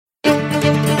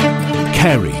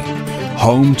Kerry,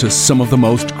 home to some of the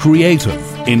most creative,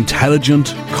 intelligent,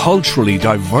 culturally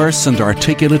diverse and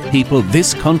articulate people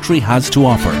this country has to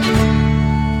offer.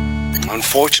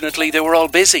 Unfortunately, they were all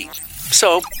busy,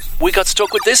 so we got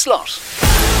stuck with this lot.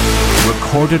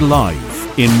 Recorded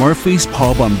live in Murphy's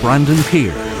Pub on Brandon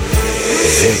Pier.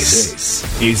 This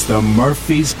is the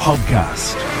Murphy's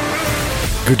Pubcast.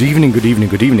 Good evening, good evening,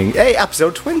 good evening. Hey,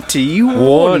 episode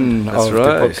 21 of the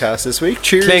podcast this week.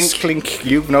 Cheers, clink.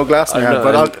 You've no glass in your hand,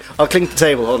 but I'll clink the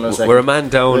table. Hold on a second. We're a man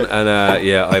down, and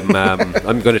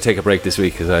I'm going to take a break this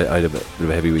week because I had a bit of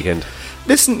a heavy weekend.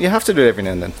 Listen, you have to do it every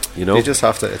now and then. You know, you just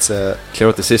have to. It's clear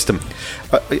out the system.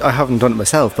 I haven't done it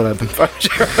myself, but I've been.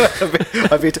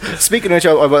 Speaking of which,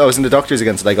 I was in the doctors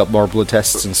again, so I got more blood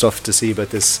tests and stuff to see about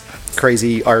this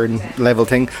crazy iron level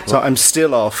thing. So I'm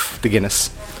still off the Guinness.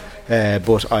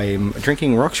 But I'm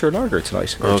drinking Rockshire Lager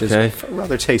tonight, which is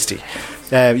rather tasty.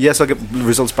 Yes, I'll get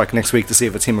results back next week to see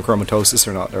if it's hemochromatosis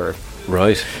or not.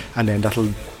 Right. And then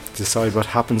that'll decide what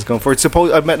happens going forward.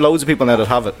 I've met loads of people now that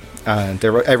have it, and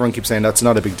everyone keeps saying that's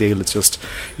not a big deal. It's just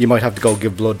you might have to go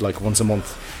give blood like once a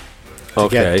month.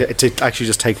 To actually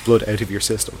just take blood out of your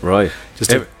system. Right.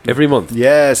 Just every month?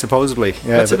 Yeah, supposedly.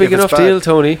 Yeah, that's a big enough deal,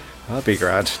 Tony. That'll be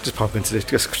grand. Just pop into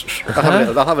it.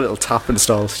 I'll have a little tap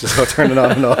installed. Just go turn it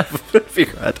on and off. It'll be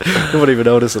grand. You won't even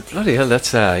notice it. Bloody hell,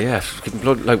 that's, getting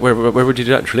blood. Like, where would you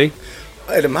do that naturally?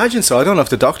 I'd imagine so. I don't know if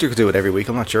the doctor could do it every week.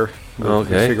 I'm not sure. We'll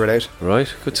figure it out.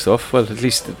 Right, good stuff. Well, at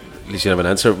least you have an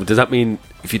answer. Does that mean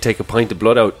if you take a pint of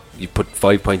blood out, you put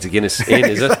 5 pints of Guinness in,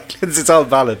 is it? It's all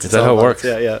valid. Is that how it works?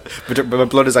 Yeah. But my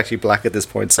blood is actually black at this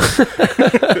point. So.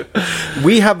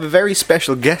 We have a very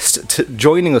special guest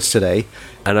joining us today.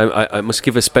 And I must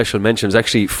give a special mention. It was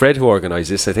actually Fred who organised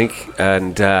this, I think.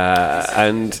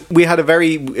 And we had a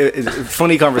very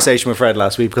funny conversation with Fred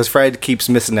last week because Fred keeps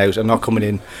missing out and not coming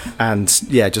in, and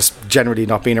just generally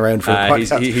not being around for a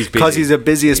podcast because he's the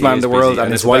busiest man in the world,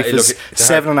 and his wife is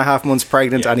 7.5 months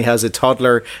pregnant, and he has a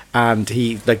toddler, and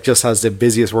he just has the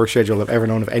busiest work schedule I've ever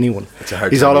known of anyone.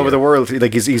 He's all over the world.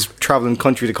 He's travelling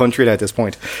country to country now at this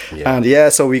point.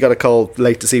 And so we got a call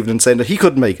late this evening saying that he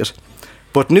couldn't make it.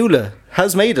 But Nuala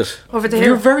has made it. Over there.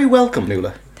 You're very welcome,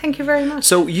 Nuala. Thank you very much.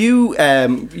 So you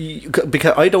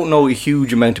because I don't know a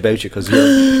huge amount about you because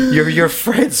you're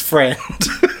Fred's friend.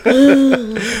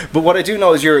 But what I do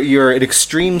know is you're an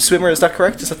extreme swimmer. Is that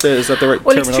correct? Is that the right terminology?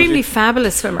 Well, extremely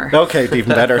fabulous swimmer. Okay,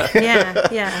 even better.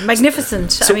 yeah,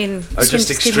 magnificent. So,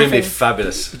 just extremely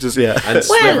fabulous. And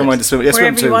never mind the swim.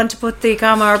 Wherever you want to put the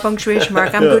comma or punctuation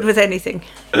mark, I'm good with anything.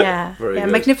 Yeah, good.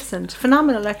 Magnificent,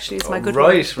 phenomenal. Actually, is my good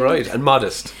word. Right, and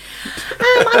modest.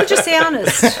 I would just say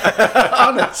honest.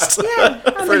 Honest. Yeah.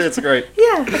 Brilliant, it's great.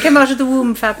 Yeah, I came out of the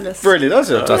womb fabulous. Brilliant,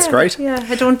 that's great. Yeah,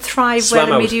 I don't thrive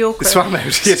well in mediocre. Swam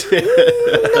out.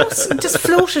 No, just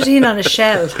floated in on a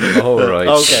shell. Oh, right.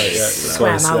 Okay, yeah.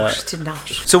 Swam out, did not.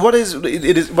 So what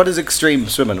is extreme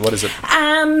swimming? What is it?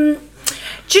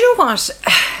 Do you know what?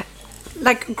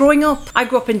 Like growing up, I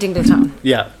grew up in Dingletown.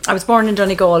 Yeah. I was born in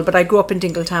Donegal, but I grew up in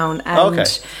Dingletown.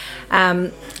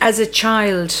 And as a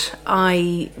child,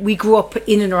 we grew up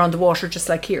in and around the water, just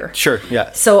like here. Sure,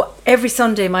 yeah. So every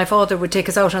Sunday, my father would take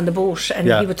us out on the boat,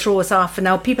 and he would throw us off. And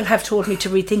now people have told me to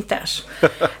rethink that.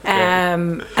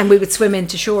 And we would swim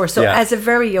into shore. So as a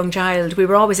very young child, we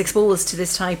were always exposed to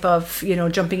this type of,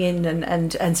 jumping in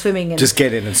and swimming. And just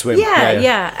get in and swim.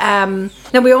 Yeah.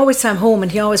 Now we always swam home,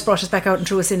 and he always brought us back out and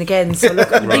threw us in again. So look,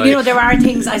 there are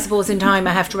things I suppose in time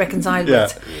I have to reconcile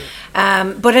with.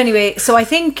 But anyway, so I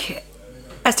think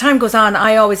as time goes on,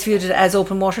 I always viewed it as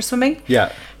open water swimming.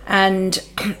 Yeah. And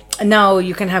now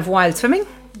you can have wild swimming.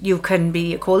 You can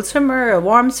be a cold swimmer, a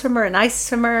warm swimmer, an ice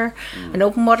swimmer, an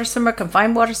open water swimmer,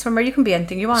 confined water swimmer. You can be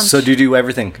anything you want. So do you do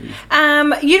everything?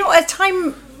 As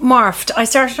time morphed, I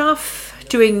started off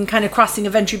doing kind of crossing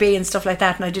of Ventry Bay and stuff like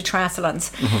that, and I did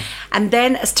triathlons. Mm-hmm. And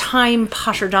then as time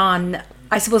pottered on,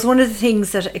 I suppose one of the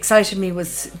things that excited me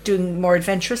was doing more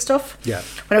adventurous stuff. Yeah.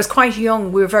 When I was quite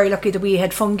young, we were very lucky that we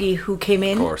had fungi who came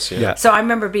in. Of course, yeah. So I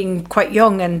remember being quite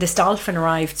young and this dolphin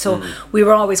arrived. So we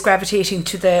were always gravitating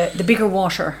to the bigger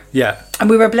water. Yeah. And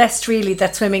we were blessed really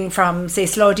that swimming from, say,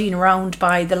 Slowdene around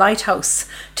by the lighthouse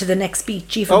to the next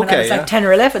beach, even when I was like 10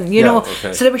 or 11, you know.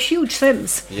 Okay. So they were huge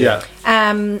swims. Yeah.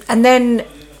 And then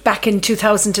back in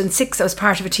 2006, I was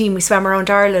part of a team. We swam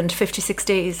around Ireland 56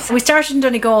 days. We started in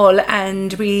Donegal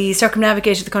and we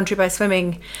circumnavigated the country by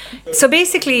swimming. So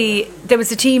basically, there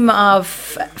was a team of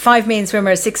 5 main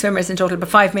swimmers, 6 swimmers in total, but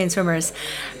 5 main swimmers.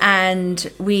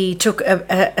 And we took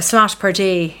a slot per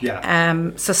day. Yeah.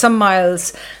 So some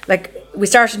miles, like we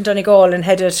started in Donegal and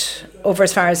headed over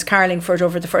as far as Carlingford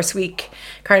over the first week,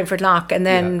 Carlingford Loch, and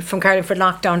then from Carlingford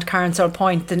Loch down to Carnsall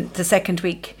Point the second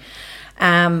week.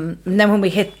 And then when we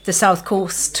hit the south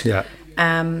coast,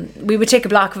 we would take a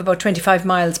block of about 25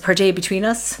 miles per day between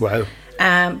us. Wow.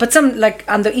 But some, like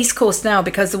on the east coast now,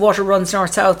 because the water runs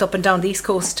north-south up and down the east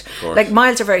coast, like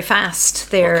miles are very fast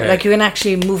there. Okay. Like you can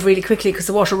actually move really quickly because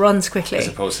the water runs quickly. As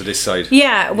opposed to this side.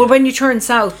 Yeah, well, when you turn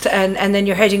south and then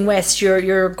you're heading west,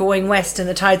 you're going west and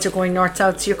the tides are going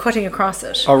north-south, so you're cutting across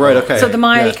it. Oh, right, okay. So the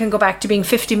mile can go back to being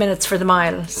 50 minutes for the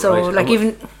mile. So like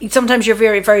even sometimes you're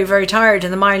very, very, very tired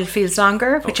and the mile feels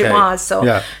longer, which it was. So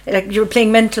like you were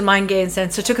playing mental mind games then.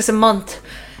 So it took us a month.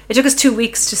 It took us 2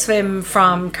 weeks to swim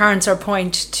from Carnsore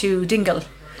Point to Dingle.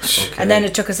 Okay. And then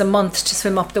it took us a month to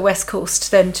swim up the west coast,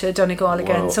 then to Donegal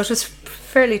again. So it was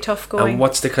fairly tough going. And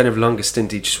what's the kind of longest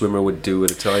stint each swimmer would do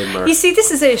at a time? Or? You see,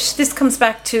 this is it. This comes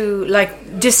back to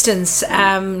like distance.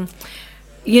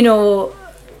 You know,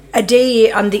 a day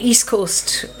on the east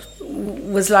coast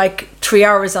was like 3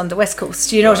 hours on the west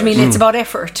coast. You know what I mean? It's about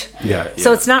effort.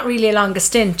 So it's not really a longer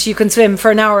stint. You can swim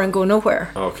for an hour and go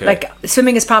nowhere. Okay. Like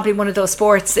swimming is probably one of those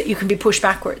sports that you can be pushed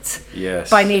backwards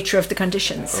by nature of the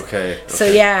conditions.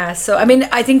 So so I mean,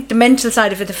 I think the mental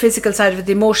side of it, the physical side of it,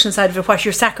 the emotional side of it, what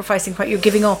you're sacrificing, what you're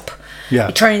giving up. You're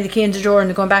turning the key in the door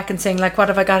and going back and saying like, what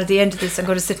have I got at the end of this? I'm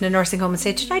going to sit in a nursing home and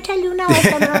say, did I tell you now?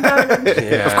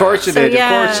 Of course you did. Of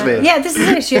course you did. Yeah, this is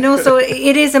it. You know, so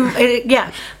it is.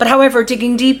 But however,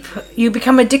 digging deep, you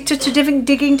become addicted to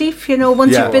digging deep. You know,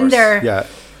 once you've been there,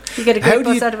 you get a great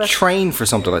buzz out of it. How do you train for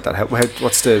something like that?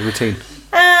 What's the routine?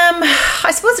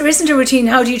 I suppose there isn't a routine.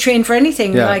 How do you train for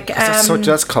anything? Like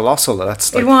that's colossal.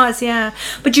 That's like, it was,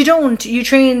 but you don't. You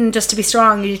train just to be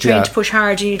strong. You train to push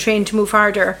hard, and you train to move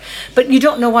harder. But you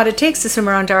don't know what it takes to swim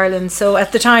around Ireland. So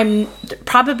at the time,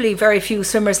 probably very few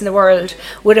swimmers in the world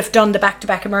would have done the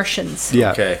back-to-back immersions.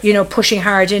 You know, pushing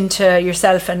hard into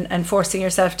yourself and forcing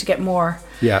yourself to get more.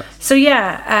 So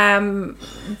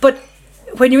but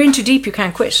when you're in too deep, you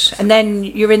can't quit, and then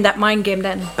you're in that mind game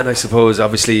then. And I suppose,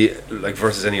 obviously, like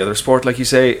versus any other sport, like you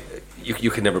say, you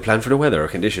can never plan for the weather or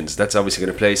conditions. That's obviously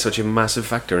going to play such a massive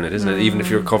factor in it, isn't it? Even if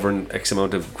you're covering X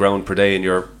amount of ground per day in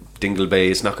your Dingle Bay,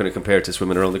 it's not going to compare to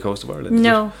swimming around the coast of Ireland.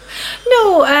 No,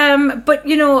 but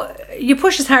you know, you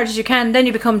push as hard as you can, then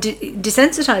you become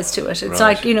desensitized to it. It's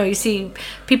like, you know, you see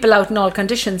people out in all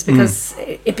conditions because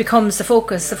it becomes the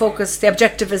focus. The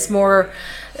objective is more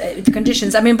the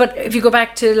conditions. I mean, but if you go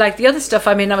back to like the other stuff,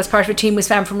 I mean, I was part of a team we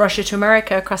swam from Russia to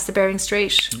America across the Bering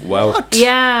Strait. Wow. What?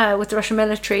 Yeah, with the Russian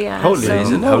military. Holy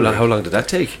amazing. How long did that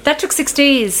take? That took 6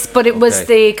 days, but it was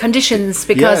the conditions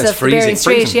because of freezing. the Bering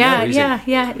Strait.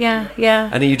 Yeah.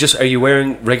 And are you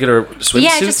wearing regular swimsuits?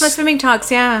 Yeah, just my swimming togs.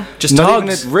 Just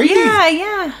togs? Really?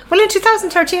 Yeah. Well, in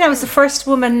 2013, I was the first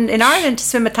woman in Ireland to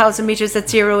swim 1,000 metres at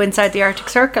zero inside the Arctic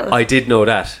Circle. I did know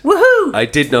that. Woohoo! I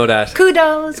did know that.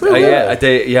 Kudos.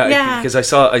 Woohoo! Because I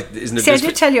saw. Isn't it? See, I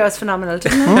did tell you I was phenomenal,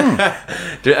 didn't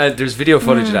I? There's video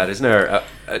footage of that, isn't there?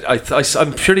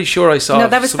 I'm pretty sure I saw. No,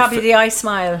 that was probably the ice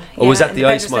mile. Oh, was that the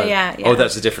ice mile? Yeah. Oh,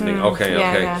 that's a different thing. Okay.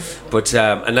 Yeah. But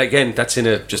and again, that's in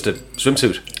just a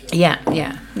swimsuit. Yeah.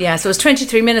 So it was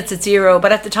 23 minutes at zero,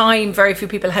 but at the time, very few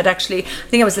people had actually. I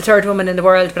think I was the third woman in the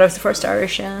world, but I was the first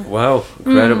Irish. Yeah. Wow,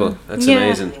 incredible! That's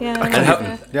amazing. Yeah.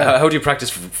 And how do you practice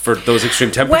for those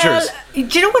extreme temperatures? Well,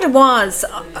 do you know what it was?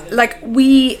 Like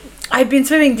I'd been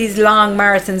swimming these long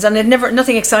marathons and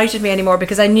nothing excited me anymore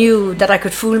because I knew that I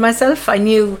could fool myself. I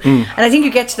knew, and I think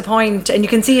you get to the point, and you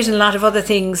can see it in a lot of other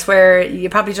things where you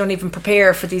probably don't even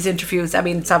prepare for these interviews. I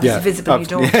mean, it's obviously visible you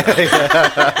don't.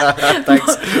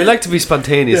 Thanks. We like to be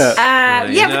spontaneous.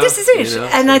 But this is it.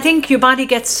 And I think your body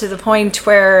gets to the point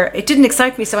where it didn't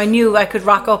excite me, so I knew I could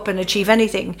rock up and achieve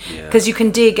anything because you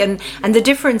can dig. And the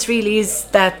difference really is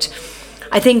that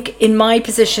I think in my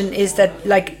position is that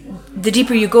like the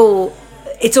deeper you go,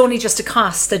 it's only just a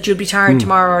cost that you'll be tired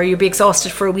tomorrow or you'll be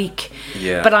exhausted for a week.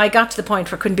 But I got to the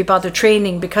point where I couldn't be bothered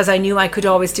training because I knew I could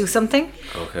always do something.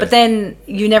 But then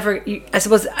I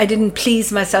suppose I didn't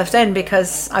please myself then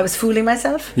because I was fooling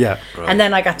myself. And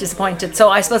then I got disappointed. So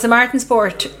I suppose the marathon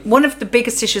sport, one of the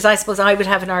biggest issues I suppose I would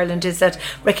have in Ireland is that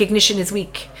recognition is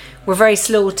weak. We're very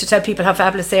slow to tell people how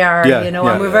fabulous they are, and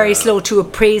we're very slow to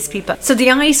appraise people. So the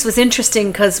ice was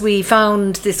interesting because we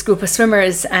found this group of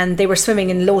swimmers and they were swimming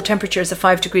in low temperatures of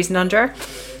 5 degrees and under.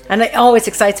 And it always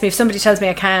excites me. If somebody tells me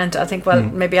I can't, I think, well,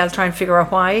 maybe I'll try and figure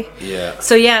out why.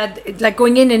 So like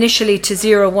going in initially to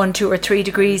 0, 1, 2 or 3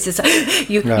 degrees is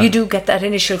you do get that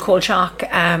initial cold shock.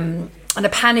 And I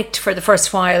panicked for the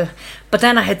first while, but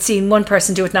then I had seen one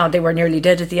person do it. Now they were nearly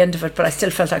dead at the end of it, but I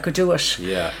still felt I could do it.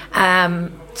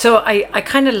 So I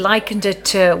kind of likened it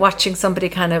to watching somebody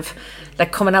kind of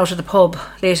like coming out of the pub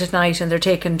late at night and they're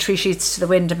taking 3 sheets to the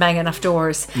wind and banging off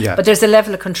doors. Yeah. But there's a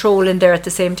level of control in there at the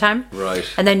same time. Right.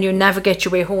 And then you navigate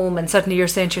your way home and suddenly you're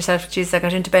saying to yourself, geez, I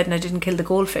got into bed and I didn't kill the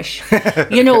goldfish.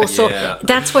 So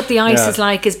that's what the ice is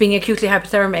like, is being acutely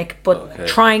hypothermic, but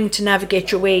trying to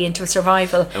navigate your way into a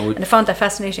survival. And I found that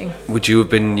fascinating. Would you have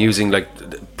been using like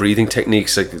breathing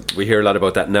techniques? Like we hear a lot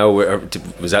about that now.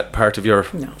 Was that part of your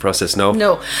process?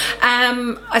 No.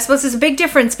 I suppose there's a big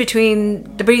difference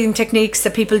between the breathing techniques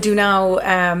that people do now,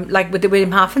 like with the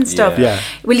Wim Hof and stuff.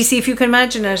 Well, you see, if you can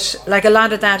imagine it, like a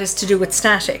lot of that is to do with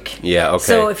static. Yeah, okay.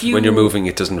 So when you're moving,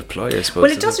 it doesn't apply, I suppose.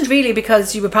 Well, it doesn't really,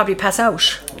 because you would probably pass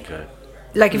out. Okay.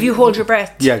 Like if you hold your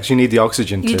breath. Yeah, because you need the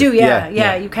oxygen. You do,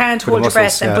 yeah. You can't hold your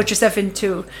breath and put yourself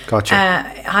into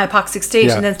hypoxic state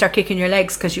and then start kicking your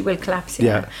legs, because you will collapse.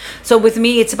 Yeah. So with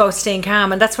me, it's about staying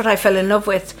calm, and that's what I fell in love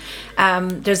with.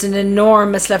 There's an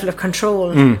enormous level of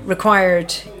control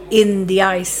required in the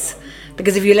ice,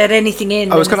 because if you let anything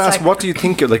in... I was going to ask, what do you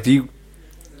think? Like,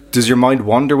 does your mind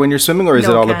wander when you're swimming, or is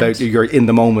it all about you're in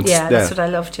the moment? Yeah, that's what I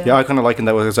loved. Yeah, I kind of liken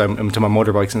that because I'm to my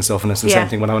motorbikes and stuff, and it's the same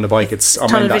thing when I'm on a bike. It's I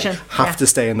have to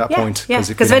stay in that point. Because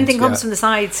if anything comes from the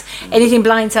sides, anything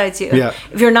blindsides you. Yeah.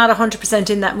 If you're not 100%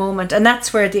 in that moment, and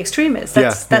that's where the extreme is.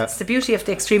 That's the beauty of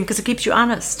the extreme, because it keeps you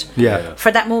honest. Yeah. For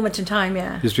that moment in time.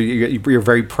 Yeah. You're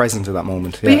very present in that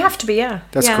moment. But you have to be. Yeah.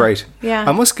 That's great. Yeah.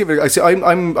 I must give it. I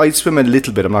swim a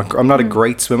little bit. I'm not a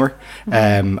great swimmer,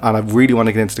 and I really want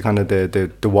to get into the kind of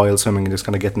the wild swimming and just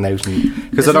kind of getting out,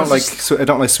 because I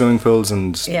don't like swimming pools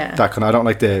and that kind of, I don't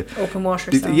like the open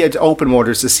water open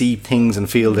waters, to see things and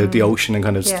feel the ocean and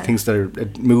kind of things that are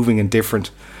moving and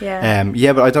different. But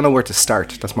I don't know where to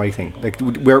start. That's my thing. Like,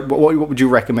 what would you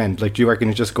recommend? Like, do you reckon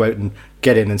you just go out and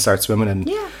get in and start swimming? And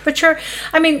but sure,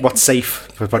 I mean, what's safe?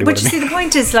 But you see, the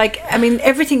point is, like, I mean,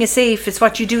 everything is safe. It's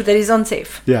what you do that is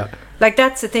unsafe. Like,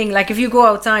 that's the thing. Like, if you go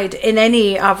outside in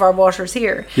any of our waters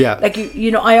here, like,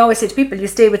 you know, I always say to people, you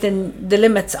stay within the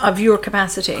limits of your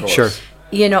capacity. Sure.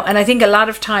 You know, and I think a lot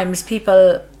of times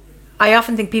I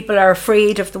often think people are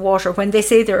afraid of the water. When they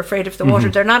say they're afraid of the water,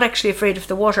 they're not actually afraid of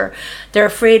the water. They're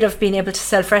afraid of being able to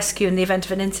self-rescue in the event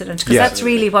of an incident, because that's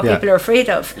really what people are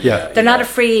afraid of. They're not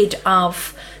afraid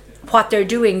of what they're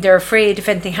doing. They're afraid if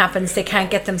anything happens, they can't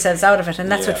get themselves out of it,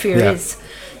 and that's what fear is.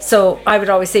 So I would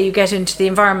always say you get into the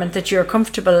environment that you're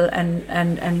comfortable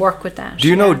and work with that. Do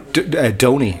you know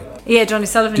Donny? Yeah, Donny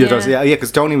Sullivan.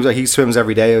 Because Donny he swims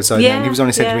every day outside, and he was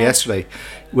only saying to me yesterday,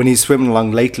 when he's swimming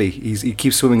along lately, he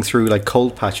keeps swimming through like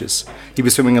cold patches. He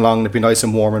was swimming along, it'd be nice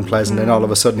and warm and pleasant, and all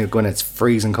of a sudden he'll go in, it's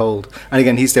freezing cold. And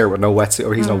again, he's there with no wetsuit,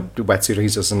 or he's no wetsuit, or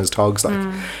he's just in his togs.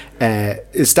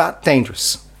 Is that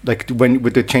dangerous? Like, when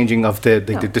with the changing of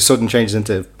the sudden changes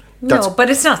into... No, but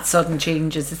it's not sudden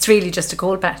changes. It's really just a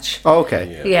cold patch. Oh,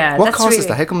 okay. Yeah. What causes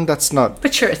that? How come that's not...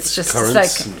 But sure, it's just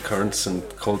currents and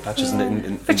cold patches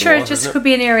in but sure, it just could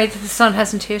be an area that the sun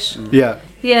hasn't hit. Yeah.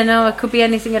 Yeah, no, it could be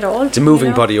anything at all. It's a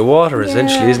moving body of water,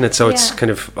 essentially, isn't it? So it's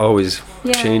kind of always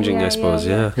changing, I suppose.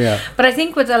 Yeah. But I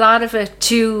think with a lot of it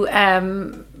too,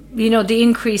 you know, the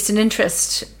increase in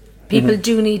interest, people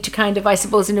do need to kind of, I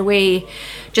suppose, in a way,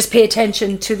 just pay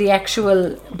attention to the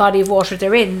actual body of water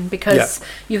they're in, because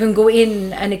you can go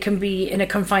in and it can be in a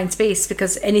confined space,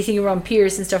 because anything around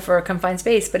piers and stuff are a confined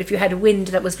space. But if you had a wind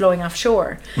that was blowing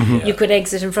offshore, you could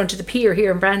exit in front of the pier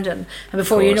here in Brandon, and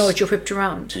before you know it, you're whipped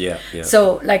around.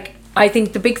 So, like, I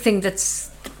think the big thing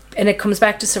and it comes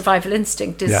back to survival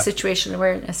instinct, is situational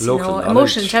awareness,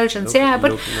 emotional intelligence,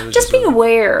 but just being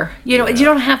aware, you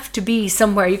don't have to be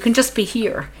somewhere, you can just be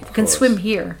here, you can swim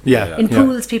here. In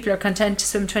pools, people are content to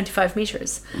swim 25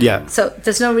 metres. So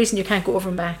there's no reason you can't go over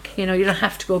and back, you don't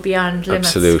have to go beyond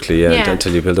limits. Absolutely,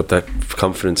 until you build up that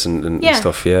confidence and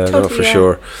stuff,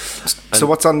 sure. So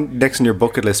what's on next on your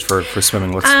bucket list for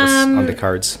swimming? What's on the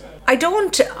cards? I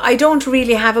don't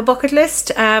really have a bucket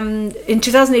list. In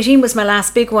 2018 was my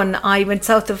last big one. I went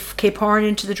south of Cape Horn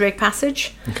into the Drake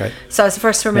Passage. Okay. So I was the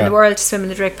first swimmer in the world to swim in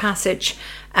the Drake Passage.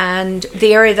 And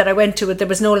the area that I went to, there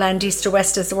was no land east or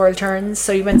west as the world turns.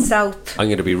 So you went south. I'm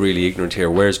going to be really ignorant here.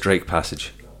 Where's Drake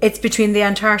Passage? It's between the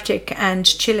Antarctic and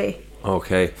Chile.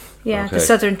 Okay. Yeah, the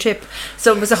southern tip.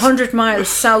 So it was 100 miles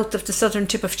south of the southern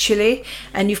tip of Chile,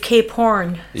 and you've Cape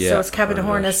Horn. So it's Cabo de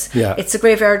Hornos. It's the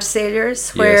graveyard of sailors,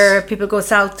 where people go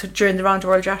south during the round the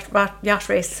world yacht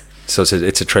race. So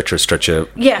it's a treacherous stretch of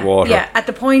water. Yeah, at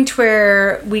the point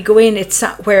where we go in, it's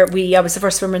where I was the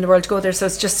first swimmer in the world to go there. So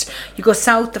it's just, you go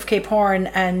south of Cape Horn,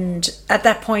 and at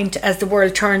that point, as the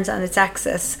world turns on its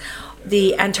axis,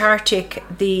 the Antarctic,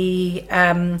 the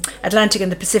Atlantic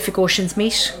and the Pacific Oceans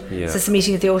meet. Yeah. So it's the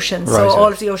meeting of the oceans. Right, so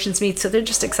all of the oceans meet. So they're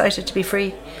just excited to be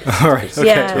free. All right. Okay.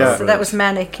 Yeah. So that was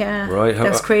manic. Yeah. Right. That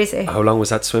was crazy. How long was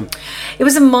that swim? It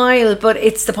was a mile, but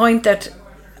it's the point that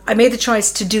I made the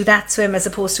choice to do that swim as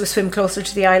opposed to a swim closer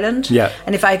to the island. Yeah.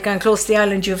 And if I had gone close to the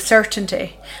island, you have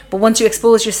certainty. But once you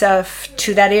expose yourself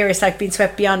to that area, it's like being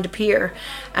swept beyond a pier.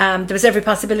 There was every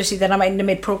possibility that I mightn't have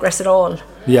made progress at all.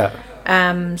 Yeah.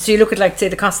 So you look at, like, say,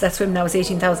 the cost of that swim now is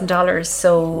 $18,000.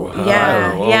 So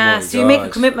wow. yeah. So you make a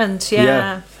commitment.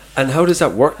 Yeah. And how does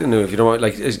that work then? If you don't want,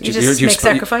 like, you just make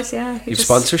sacrifice, yeah. You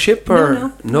sponsorship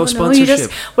or no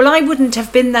sponsorship? Well, I wouldn't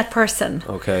have been that person.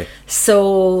 Okay.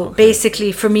 So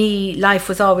basically, for me, life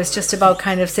was always just about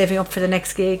kind of saving up for the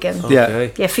next gig and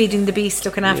feeding the beast,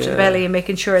 looking after the belly, and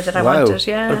making sure that I wanted.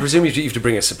 Yeah. I presume you have to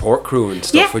bring a support crew and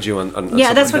stuff with you on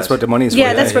that's what the money's for.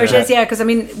 Yeah, that's where it is. Yeah, because I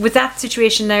mean, with that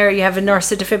situation there, you have a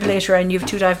nurse, a defibrillator, and you have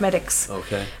 2 dive medics.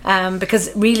 Okay.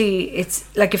 Because really, it's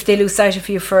like if they lose sight of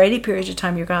you for any period of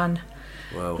time, you're gone.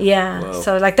 Wow. Yeah. Wow.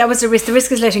 So like that was the risk. The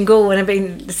risk is letting go, and I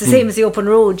mean it's the same as the open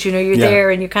road. You know, you're there,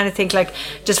 and you kind of think like,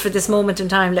 just for this moment in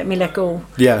time, let me let go.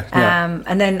 Yeah.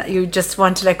 And then you just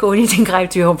want to let go, and you think, I have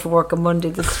to be home for work on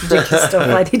Monday. This ridiculous stuff.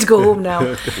 I need to go home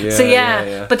now.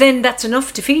 But then that's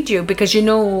enough to feed you, because you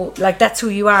know, like that's who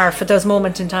you are for those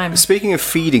moments in time. Speaking of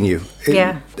feeding you,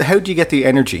 how do you get the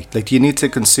energy? Like, do you need to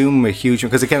consume a huge?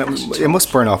 Because again, it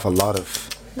must burn off a lot of.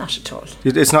 Not at all.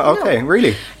 It's not okay,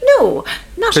 really. No,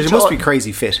 not at all. Because you must be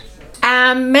crazy fit.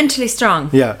 Mentally strong.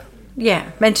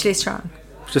 Yeah, mentally strong.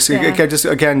 Just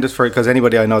for because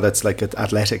anybody I know that's like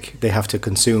athletic, they have to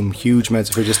consume huge amounts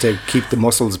of food just to keep the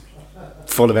muscles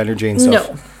full of energy and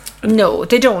stuff. No,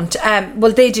 they don't.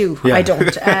 Well, they do. Yeah. I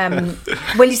don't.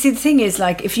 Well, you see, the thing is,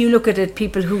 like, if you look at it,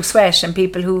 people who sweat and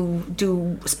people who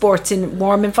do sports in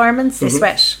warm environments, they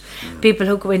sweat. People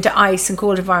who go into ice and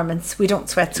cold environments, we don't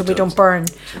sweat, so we don't burn.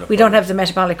 We don't have the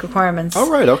metabolic requirements.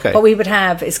 Oh, right, okay. What we would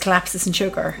have is collapses in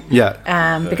sugar.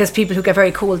 Yeah. Because people who get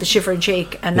very cold, they shiver and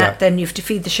shake, and that then you have to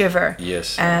feed the shiver.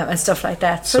 Yes. And stuff like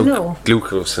that. So no.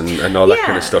 Glucose and all that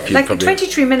kind of stuff. Like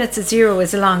 23 minutes at zero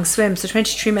is a long swim, so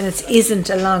 23 minutes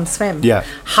isn't a long swim. Yeah.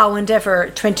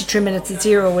 However, 23 minutes at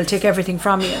zero will take everything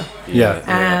from you.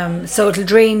 Yeah. So it'll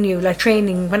drain you, like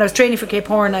training. When I was training for Cape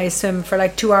Horn, I swim for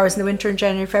like 2 hours in the winter in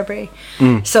January, February.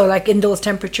 So like in those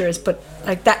temperatures, but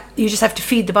like that, you just have to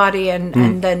feed the body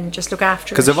and then just look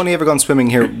after it. Because I've only ever gone swimming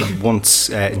here once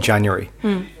in January,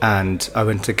 and I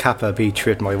went to Kappa Beach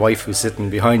with my wife, who's sitting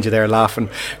behind you there laughing,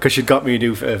 because she'd got me a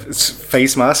new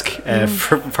face mask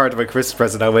for part of my Christmas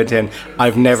present. I went in,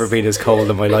 I've never been as cold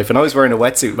in my life, and I was wearing a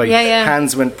wetsuit. My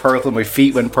hands went purple, my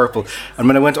feet went purple, and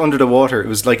when I went under the water, it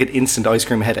was like an instant ice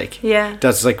cream headache. Yeah.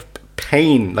 That's like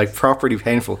pain, like properly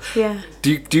painful. Yeah.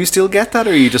 Do you still get that,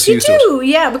 or are you just used to it?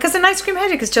 Yeah, because an ice cream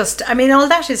headache is just, I mean, all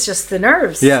that is just the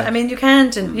nerves. Yeah. I mean, you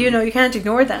can't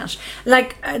ignore that.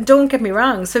 Like, don't get me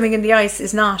wrong, swimming in the ice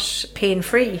is not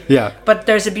pain-free. Yeah. But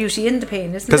there's a beauty in the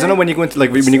pain, isn't there? Because I know when you go into,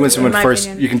 like, when you go into swimming first,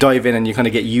 you can dive in and you kind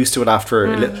of get used to it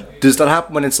after. Does that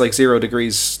happen when it's like 0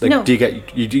 degrees? Like, no. Do you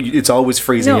get, it's always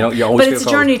freezing, no. you always but it's a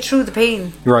journey through the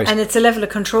pain. Right. And it's a level of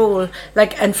control.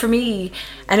 Like, and for me,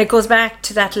 and it goes back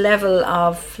to that level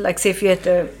of, like, say if you had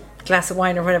the glass of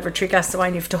wine or whatever, 3 glasses of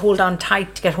wine, you have to hold on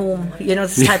tight to get home,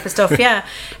 this type of stuff. Yeah,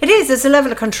 it is. It's a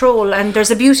level of control, and there's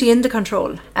a beauty in the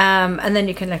control, and then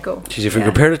you can let go. Jeez, if we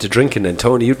compared it to drinking, then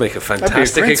Tony, you'd make a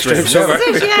fantastic extreme swimmer.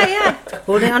 Yeah,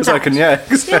 holding on tight.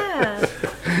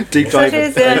 Deep diving. It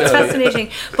is, it's fascinating.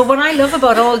 But what I love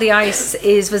about all the ice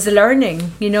was the learning.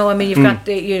 I mean, you've got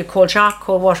the cold shock,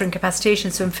 cold water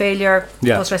incapacitation, swim failure,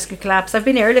 post-rescue collapse. I've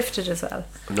been airlifted as well.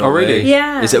 No really?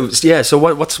 Yeah. So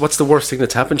what's the worst thing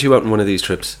that's happened to you out on one of these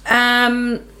trips? Well,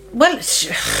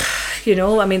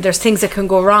 I mean, there's things that can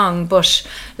go wrong, but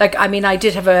like, I mean, I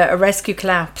did have a rescue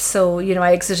collapse. So,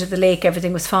 I exited the lake,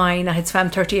 everything was fine. I had swam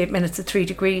 38 minutes at 3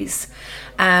 degrees.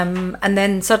 And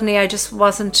then suddenly I just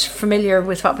wasn't familiar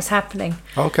with what was happening.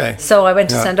 Okay. So I went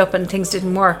to stand up and things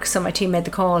didn't work. So my team made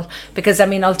the call, because I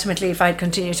mean, ultimately, if I'd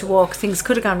continued to walk, things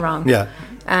could have gone wrong. Yeah.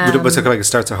 Was it like it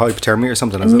starts a hypothermia or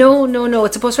something? No.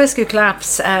 It's a post-rescue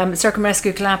collapse,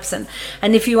 circumrescue collapse. And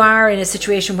if you are in a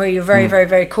situation where you're very, very,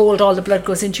 very cold, all the blood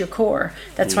goes into your core.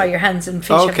 That's why your hands and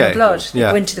feet have no blood. They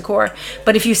go into the core.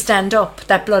 But if you stand up,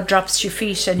 that blood drops to your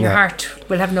feet and your heart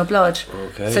will have no blood.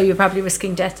 Okay. So you're probably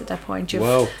risking death at that point.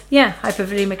 Wow. Yeah,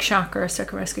 hypovolemic shock or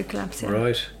circumrescue collapse. Yeah.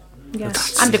 Right. Yeah,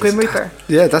 and the Grim Reaper.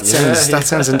 Yeah, that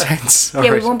sounds intense.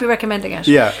 We won't be recommending it.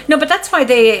 Yeah. No, but that's why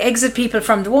they exit people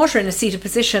from the water in a seated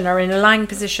position or in a lying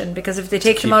position, because if they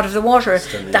take them out of the water,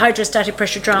 the hydrostatic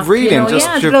pressure drops. Really?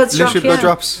 The blood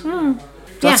drops.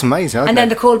 That's amazing. Okay. And then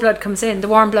the cold blood comes in, the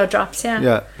warm blood drops.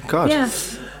 Yeah. God. Yeah.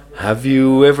 Have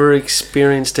you ever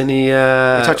experienced any...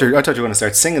 I thought you were going to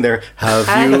start singing there. Have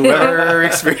you ever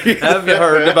experienced... Have you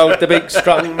heard about the big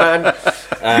strong man?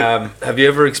 Have you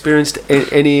ever experienced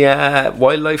any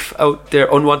wildlife out there,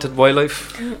 unwanted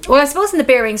wildlife? Well, I suppose in the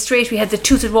Bering Strait we had the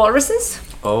toothed walruses.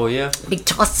 Oh, yeah. Big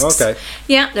tusks. Okay.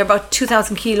 Yeah, they're about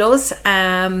 2,000 kilos.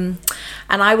 And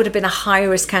I would have been a high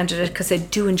risk candidate because they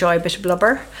do enjoy a bit of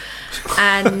blubber.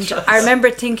 And I remember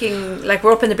thinking, like,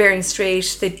 we're up in the Bering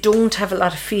Strait, they don't have a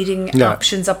lot of feeding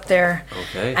options up there.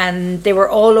 Okay. And they were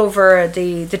all over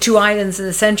the two islands in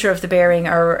the centre of the Bering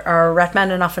are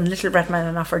Ratmananoff and Little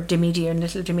Ratmananoff, or Dimidi and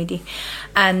Little Dimidi.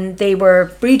 And they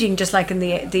were breeding just like in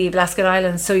the Blasket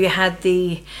Islands. So you had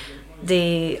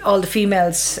all the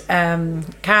females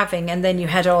calving, and then you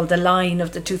had all the line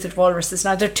of the toothed walruses.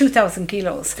 Now they're 2,000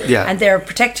 kilos, and they're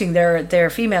protecting their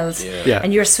females.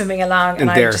 And you're swimming along,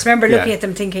 and I just remember looking at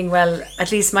them thinking, well,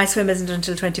 at least my swim isn't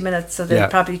until 20 minutes, so they'll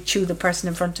probably chew the person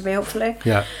in front of me, hopefully.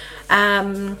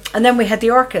 And then we had the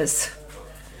orcas.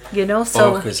 So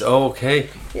orcas, okay.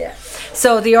 Yeah.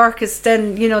 So the orcas,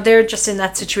 then they're just in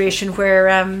that situation where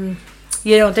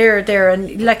they're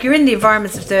and like you're in the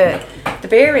environments of the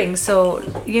Bering, so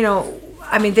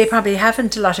I mean, they probably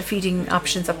haven't a lot of feeding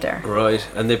options up there. Right,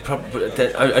 and they probably,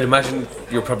 I'd imagine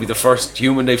you're probably the first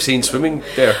human they've seen swimming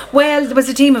there. Well, there was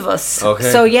a team of us. Okay.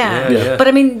 So yeah. But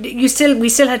I mean, we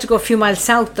still had to go a few miles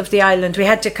south of the island. We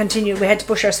had to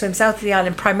push our swim south of the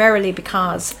island primarily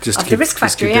because of the risk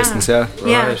factor. Distance,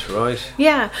 Right.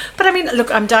 Yeah, but I mean,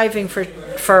 look, I'm diving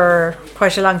for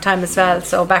quite a long time as well.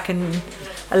 So back in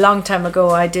a long time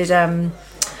ago, I did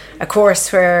a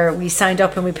course where we signed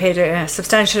up and we paid a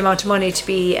substantial amount of money to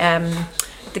be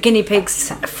the guinea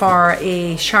pigs for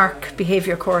a shark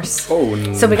behaviour course.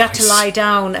 So we got to lie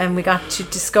down and we got to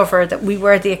discover that we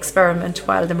were the experiment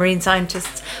while the marine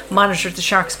scientists monitored the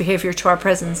shark's behaviour to our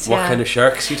presence. What kind of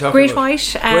sharks are you talking Great about?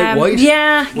 white. Great white?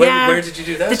 Yeah. Where did you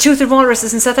do that? The toothed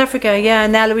walruses in South Africa,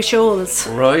 in the Alloy Shoals.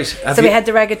 Right. So we had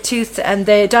the ragged tooth and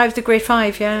they dived the Great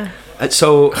 5,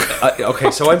 So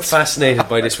I'm fascinated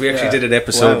by this. We actually did an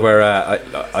episode where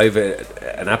I've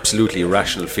an absolutely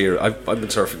irrational fear. I've been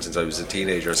surfing since I was a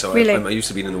teenager, so really? I used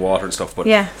to be in the water and stuff, but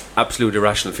absolute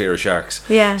irrational fear of sharks.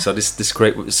 Yeah. So this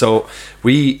great. So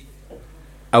we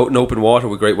out in open water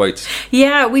with great whites.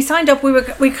 Yeah, we signed up.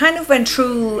 We kind of went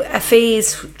through a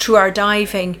phase through our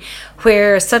diving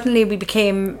where suddenly we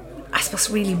became, I suppose,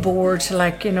 really bored.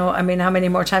 Like, I mean, how many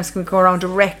more times can we go around a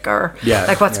wreck or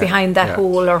what's behind that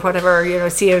hole or whatever,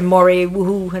 see a moray,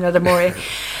 woohoo, another moray.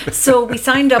 So we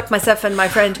signed up, myself and my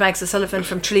friend Max O'Sullivan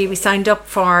from Tralee, we signed up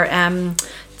for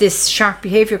this shark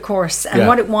behaviour course. And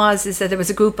what it was is that there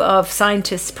was a group of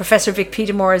scientists, Professor Vic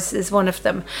Petermore is one of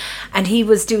them, and he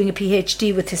was doing a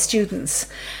PhD with his students.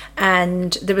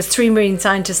 And there was 3 marine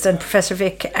scientists and Professor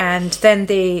Vic, and then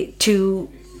to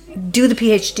do the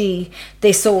PhD,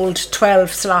 they sold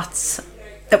 12 slots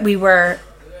that we were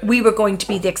going to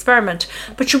be the experiment.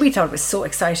 But sure, we thought it was so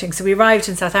exciting. So we arrived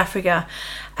in South Africa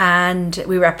and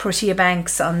we were at Protea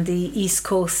Banks on the east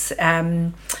coast,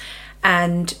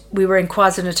 and we were in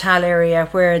KwaZulu-Natal area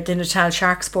where the Natal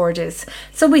Sharks Board is.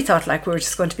 So we thought like we were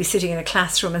just going to be sitting in a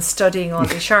classroom and studying all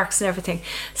these sharks and everything.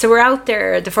 So we're out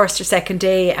there the first or second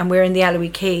day and we're in the Alloy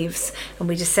Caves and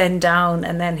we descend down,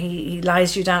 and then he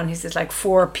lies you down. He says like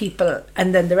 4 people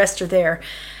and then the rest are there.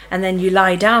 And then you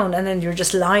lie down and then you're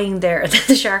just lying there and then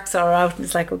the sharks are out and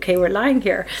it's like, okay, we're lying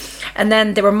here. And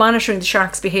then they were monitoring the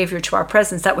sharks' behaviour to our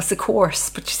presence. That was the course.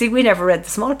 But you see, we never read the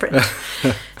small print.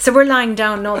 So we're lying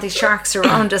down and all these sharks are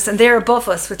around us and they're above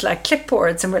us with like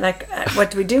clipboards, and we're like,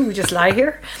 what do? We just lie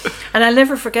here? And I'll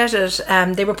never forget it.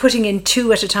 They were putting in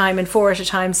 2 at a time and 4 at a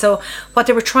time. So what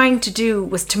they were trying to do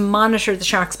was to monitor the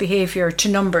sharks' behaviour to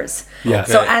numbers. Yeah.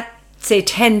 So at, say,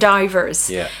 10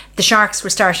 divers, the sharks were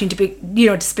starting to be,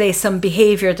 display some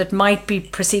behaviour that might be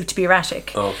perceived to be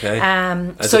erratic.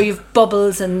 Okay. So you've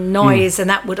bubbles and noise, and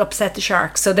that would upset the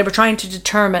sharks. So they were trying to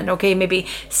determine, okay, maybe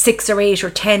 6 or 8 or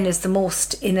 10 is the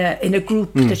most in a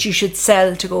group that you should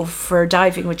sell to go for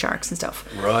diving with sharks and stuff.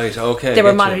 Right. Okay. They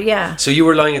were monitored. So you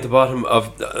were lying at the bottom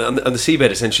of on the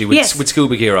seabed essentially with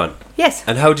scuba gear on. Yes.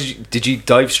 And how did you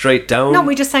dive straight down? No,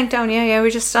 we just sank down. Yeah, we were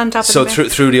just on top of the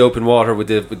bed. through the open water with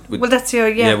the that's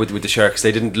with the sharks.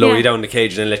 They didn't lower you down in the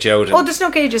cage and then let you out. Oh, there's no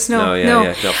cages. No.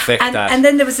 No, fuck that. And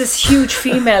then there was this huge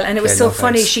female, and it was so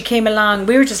funny. She came along.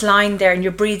 We were just lying there, and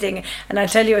you're breathing. And I'll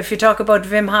tell you, if you talk about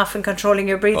Wim Hof and controlling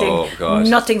your breathing,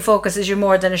 nothing focuses you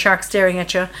more than a shark staring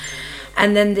at you.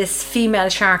 and then this female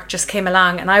shark just came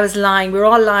along, and I was lying, we were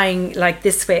all lying like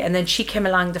this way, and then she came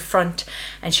along the front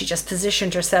and she just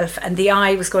positioned herself, and the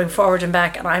eye was going forward and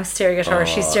back, and I'm staring at her,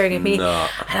 she's staring at me, and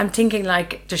I'm thinking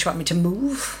like, does she want me to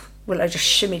move? Will I just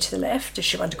shimmy to the left? Does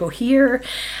she want to go here?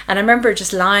 And I remember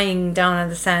just lying down on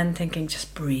the sand thinking,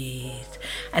 just breathe.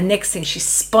 And next thing, she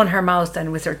spun her mouth,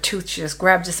 and with her tooth she just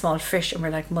grabbed a small fish, and we're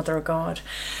like, Mother of God.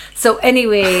 So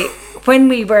anyway, when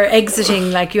we were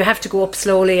exiting, like, you have to go up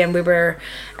slowly, and we were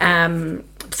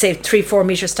say 3-4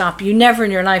 meter stop. You never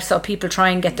in your life saw people try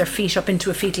and get their feet up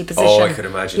into a fetal position. Oh, I could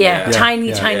imagine.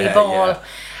 Tiny ball. Yeah.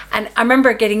 And I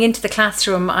remember getting into the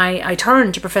classroom, I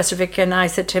turned to Professor Vick and I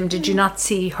said to him, did you not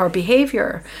see her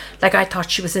behaviour? Like, I thought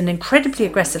she was an incredibly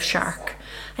aggressive shark.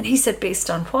 And he said, based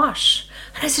on what?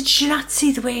 And I said, did you not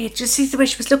see the way? Did you see the way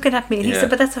she was looking at me? And he said,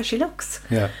 but that's how she looks.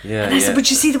 And I said, but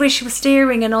you see the way she was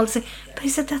staring and all this. But he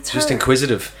said, that's her. Just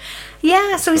inquisitive.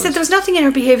 Yeah, so he said there was nothing in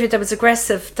her behaviour that was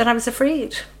aggressive, that I was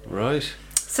afraid. Right.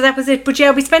 So that was it. But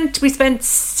yeah, we spent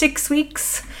 6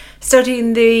 weeks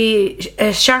studying the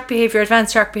shark behaviour,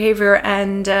 advanced shark behaviour,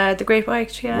 and the great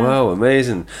white. Yeah. Wow,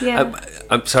 amazing. Yeah.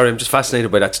 I'm sorry, I'm just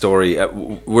fascinated by that story.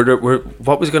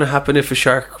 What was going to happen if a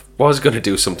shark was going to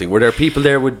do something? Were there people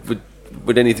there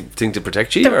with anything to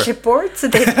protect you? There were clipboards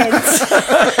and they had pens.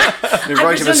 They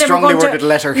write a strongly worded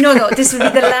letter. No, this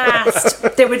would be the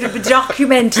last. They would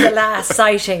document the last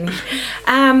sighting. Do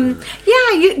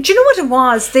you know what it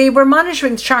was? They were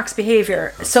monitoring the shark's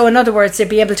behaviour. So in other words, they'd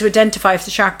be able to identify if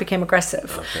the shark became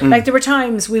aggressive. Okay. Like, there were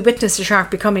times we witnessed a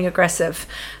shark becoming aggressive,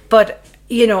 but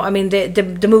you know, I mean,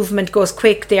 the movement goes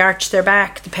quick, they arch their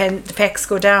back, the pecs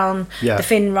go down, the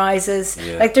fin rises.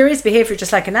 Yeah. Like, there is behaviour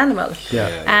just like an animal.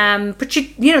 Yeah. But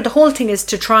you know, the whole thing is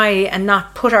to try and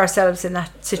not put ourselves in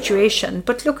that situation.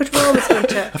 But look, we're always going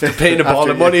to have to pay a ball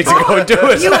of money to go and do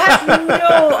it. You have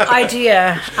no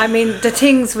idea. I mean, the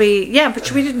things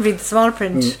but we didn't read the small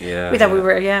print. We thought we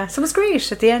were, so it was great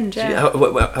at the end. Yeah.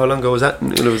 How long ago was that?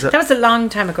 That was a long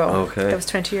time ago. Okay. That was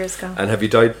 20 years ago. And have you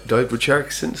died with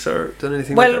sharks since, or done anything?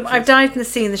 Well, I've died in the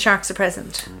sea and the sharks are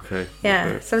present. Okay. Yeah.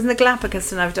 Okay. So I was in the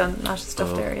Galapagos and I've done a lot of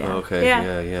stuff there. Yeah.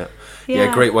 Okay.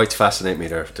 Yeah. Great whites fascinate me.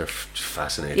 They're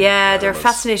fascinating. Yeah, they're a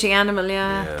fascinating animal.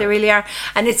 Yeah, they really are.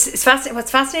 And it's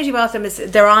what's fascinating about them is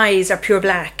their eyes are pure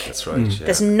black. That's right. Yeah.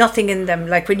 There's nothing in them.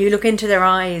 Like, when you look into their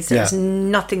eyes, there's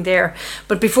nothing there.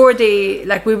 But before we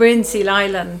were in Seal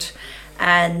Island.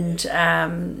 And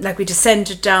we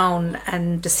descended down,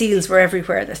 and the seals were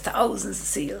everywhere. There's thousands of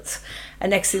seals, and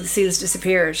next thing the seals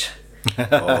disappeared.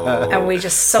 And we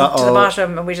just sunk to the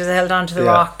bottom, and we just held on to the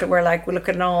rock, and we're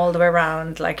looking all the way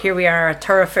around, like, here we are, a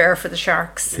thoroughfare for the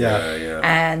sharks.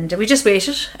 And we just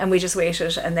waited,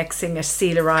 and next thing a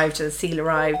seal arrived, and a seal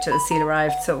arrived, and a seal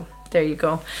arrived. So there you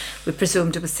go. We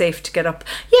presumed it was safe to get up.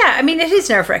 Yeah, I mean, it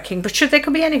is nerve-wracking, but sure, they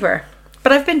could be anywhere.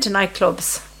 But I've been to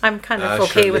nightclubs. I'm kind of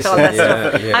okay with all that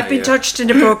stuff. I've been touched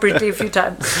inappropriately a few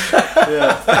times. So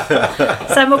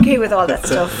I'm okay with all that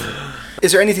stuff.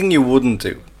 Is there anything you wouldn't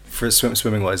do for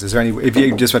swimming wise? Is there any, if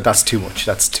you just went, that's too much,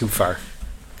 that's too far?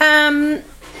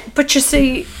 But you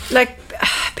see, like,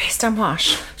 based on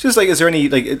what? Just like, is there any,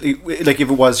 like if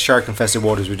it was shark infested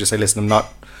waters, would you say, listen, I'm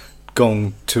not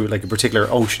going to like a particular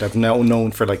ocean I've now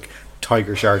known for like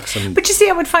tiger sharks and... But you see,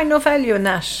 I would find no value in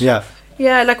that.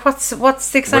 Yeah, like, what's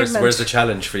the excitement? Where's the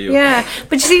challenge for you? Yeah,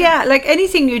 but you see, like,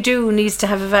 anything you do needs to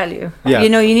have a value. Yeah. You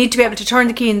know, you need to be able to turn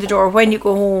the key in the door when you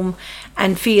go home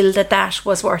and feel that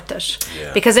was worth it.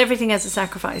 Yeah. Because everything has a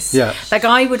sacrifice. Yeah. Like,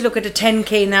 I would look at a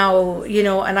 10k now, you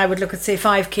know, and I would look at, say,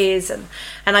 5ks,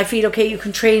 and I feel, okay, you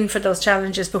can train for those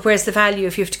challenges, but where's the value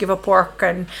if you have to give up work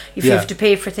and if you have to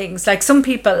pay for things? Like, some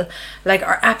people, like,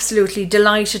 are absolutely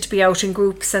delighted to be out in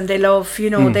groups, and they love, you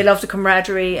know, they love the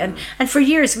camaraderie, and for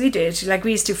years we did. Like,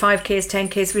 we used to do 5ks,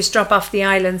 10ks, we used to drop off the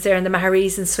islands there in the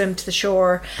Maharees and swim to the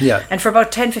shore. Yeah. And for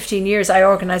about 10-15 years I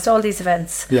organised all these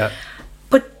events. Yeah.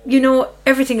 But, you know,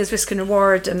 everything is risk and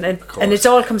reward, and it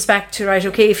all comes back to, right,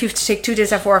 okay, if you have to take 2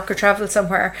 days off work or travel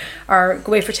somewhere or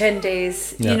go away for 10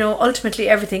 days, you know, ultimately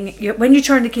everything, when you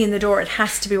turn the key in the door, it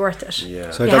has to be worth it.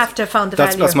 Yeah. So you have to have found the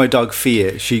value. That's my dog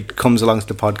Fia. She comes along to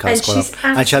the podcast quite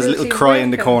often, and she has a little cry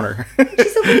in the corner.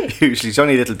 She's okay. Usually, she's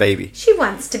only a little baby. She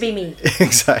wants to be me.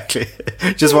 Exactly.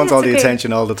 Just wants all the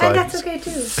attention all the time. And that's okay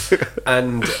too.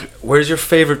 And where's your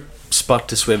favourite spot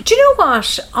to swim? Do you know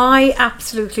what? I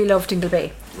absolutely love Dingle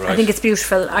Bay. Right. I think it's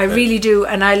beautiful. I really do.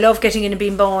 And I love getting in a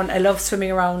beam bone. I love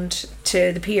swimming around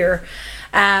to the pier.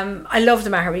 I love the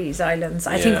Maharees Islands.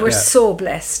 I think we're so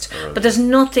blessed. But there's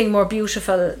nothing more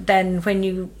beautiful than when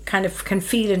you kind of can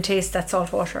feel and taste that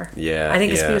salt water. I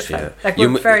think it's beautiful. Like,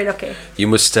 we're very lucky. You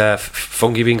must,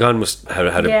 Funky being gone must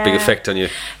have had a big effect on you.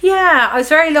 Yeah, I was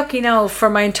very lucky now for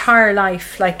my entire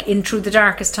life. Like, in through the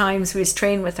darkest times, we used to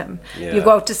train with him. You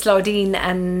go out to Slowdene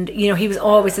and, you know, he was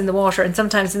always in the water, and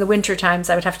sometimes in the winter times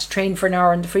I would have to train for an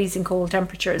hour in the freezing cold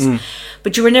temperatures.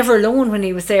 But you were never alone when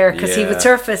he was there, because he would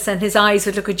surface and his eyes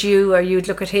would look at you or you'd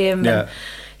look at him. And,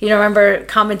 you know, I remember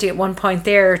commenting at one point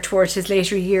there towards his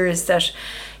later years that,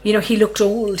 you know, he looked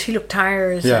old, he looked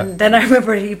tired. And then I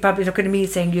remember he probably looking at me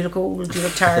saying, you look old, you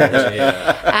look tired.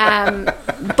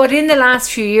 But in the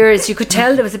last few years, you could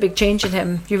tell there was a big change in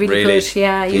him. You really could.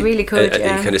 Yeah, you really could. He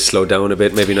kind of slowed down a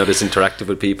bit, maybe not as interactive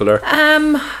with people.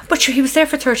 But he was there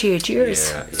for 38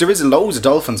 years. There is loads of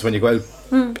dolphins when you go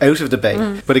out of the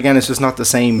bay. But again, it's just not the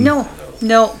same.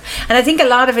 No, and I think a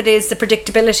lot of it is the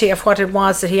predictability of what it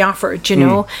was that he offered. You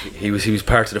know, he was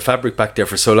part of the fabric back there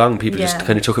for so long. People just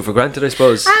kind of took it for granted, I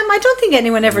suppose. I don't think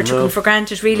anyone ever took him for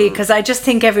granted, really, because I just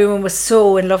think everyone was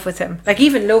so in love with him. Like,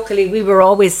 even locally, we were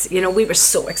always, you know, we were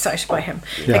so excited by him.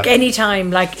 Like, any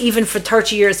time, like even for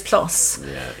 30 years plus,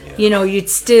 you know, you'd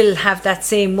still have that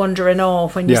same wonder and awe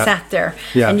when you sat there,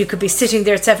 and you could be sitting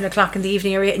there at 7 o'clock in the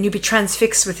evening and you'd be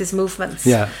transfixed with his movements.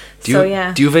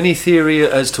 Do you have any theory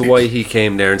as to why he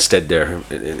came there instead there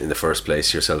in the first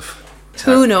place yourself?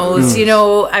 Who knows? You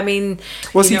know, I mean,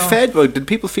 was he fed? Did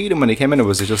people feed him when he came in, or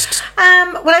was it just?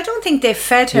 Well, I don't think they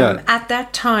fed him at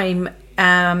that time.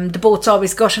 The boats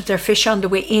always gutted their fish on the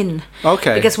way in.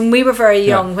 Okay. Because when we were very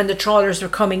young, when the trawlers were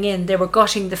coming in, they were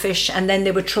gutting the fish and then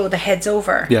they would throw the heads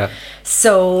over.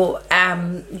 So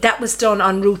that was done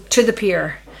en route to the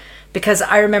pier. Because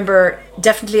I remember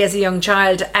definitely as a young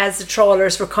child, as the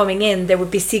trawlers were coming in, there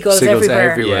would be seagulls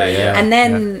everywhere. And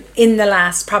then in the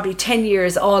last probably 10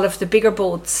 years, all of the bigger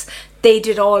boats, they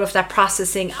did all of that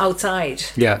processing outside.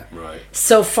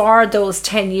 So for those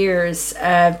 10 years,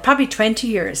 probably 20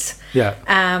 years,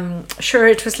 sure,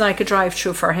 it was like a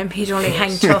drive-through for him. He'd only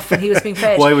hang tough and he was being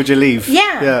fed. Why would you leave?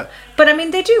 But I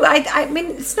mean, they do. I mean,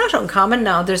 it's not uncommon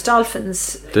now. There's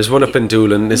dolphins. There's one up in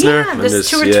Doolin, isn't there? Yeah, there's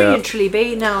 2 or 3 in Tralee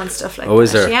Bay now and stuff like that. Oh,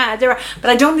 is there? Yeah, there are.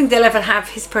 But I don't think they'll ever have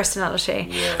his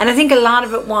personality. And I think a lot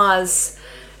of it was,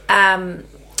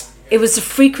 it was the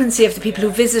frequency of the people who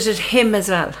visited him as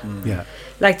well.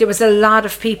 Like, there was a lot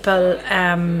of people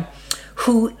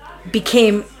who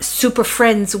became super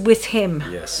friends with him.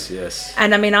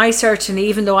 And I mean, I certainly,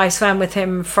 even though I swam with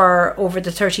him for over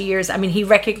the 30 years, I mean, he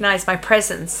recognized my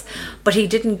presence, but he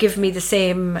didn't give me the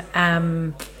same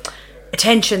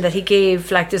attention that he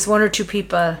gave. Like, there's 1 or 2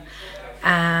 people,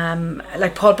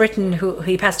 like Paul Britton, who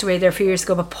he passed away there a few years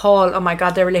ago, but Paul, oh my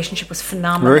God, their relationship was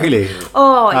phenomenal. Really?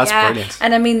 Oh, that's brilliant.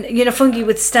 And I mean, you know, Funky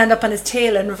would stand up on his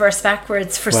tail and reverse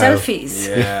backwards for selfies.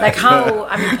 Like how,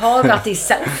 I mean, Paul got these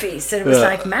selfies, and it was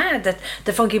like mad that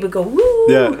the Funky would go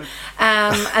woo.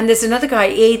 And there's another guy,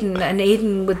 Aidan, and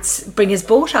Aidan would bring his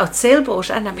boat out,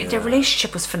 sailboat, and I mean, their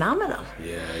relationship was phenomenal.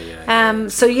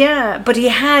 But he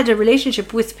had a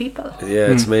relationship with people.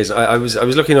 It's amazing. I was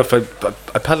lucky enough. I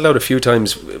paddled out a few times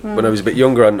when I was a bit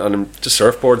younger on just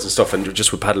surfboards and stuff, and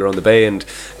just would paddle around the bay and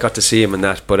got to see him and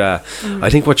that. But I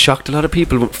think what shocked a lot of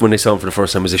people when they saw him for the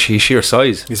first time was his sheer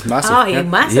size. He's massive. Oh, he's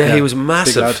massive. Yeah, he was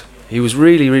massive. He was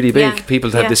really, really big.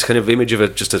 People had this kind of image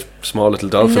of just a small little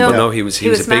dolphin, but no, he was a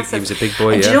big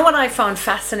boy. And do you know what I found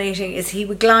fascinating is he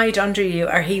would glide under you,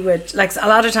 or he would, like, a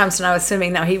lot of times when I was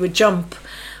swimming now, he would jump,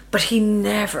 but he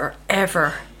never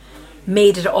ever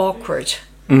made it awkward.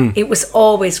 It was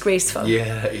always graceful.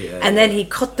 And then he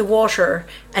cut the water,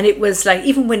 and it was like,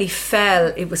 even when he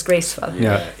fell, it was graceful.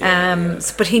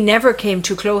 But he never came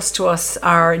too close to us,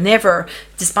 or never,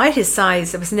 despite his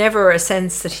size, there was never a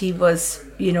sense that he was,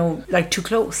 you know, like too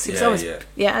close. He was always,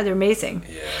 they're amazing.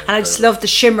 And I just loved the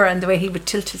shimmer and the way he would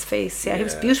tilt his face. He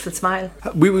was a beautiful smile.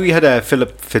 We had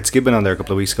Philip Fitzgibbon on there a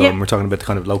couple of weeks ago, and we're talking about the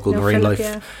kind of local marine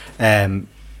life.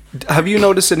 Have you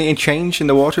noticed any change in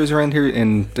the waters around here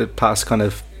in the past kind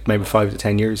of maybe 5 to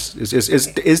 10 years?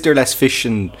 Is there less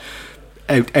fishing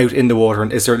out in the water,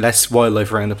 and is there less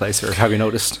wildlife around the place, or have you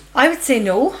noticed? I would say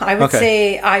no. I would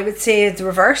say the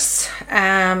reverse.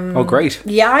 Oh, great.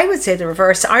 Yeah, I would say the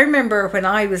reverse. I remember when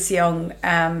I was young,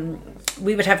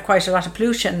 we would have quite a lot of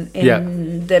pollution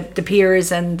in the piers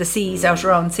and the seas out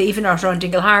around, say even out around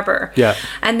Dingle Harbour.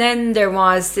 And then there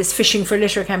was this Fishing for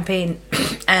Litter campaign,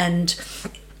 and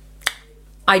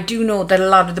I do know that a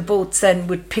lot of the boats then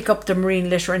would pick up the marine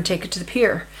litter and take it to the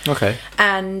pier.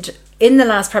 And in the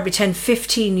last probably 10,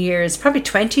 15 years, probably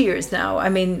 20 years now, I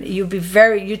mean,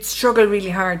 you'd struggle really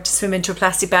hard to swim into a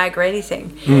plastic bag or anything,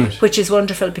 which is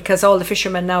wonderful because all the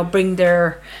fishermen now bring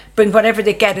whatever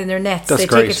they get in their nets. That's they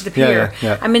great. take it to the pier.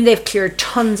 Yeah. I mean, they've cleared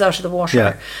tons out of the water.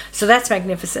 Yeah. So that's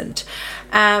magnificent.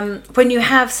 When you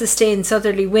have sustained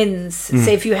southerly winds,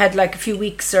 say if you had like a few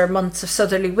weeks or months of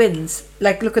southerly winds,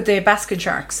 like look at the basking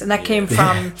sharks, and that came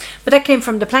from, but that came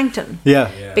from the plankton. Yeah.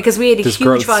 Because we had a huge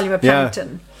growth. volume of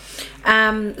plankton.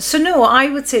 So no, I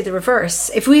would say the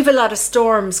reverse. If we have a lot of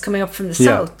storms coming up from the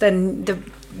south, then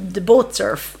the boats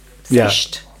are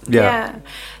fished. Yeah.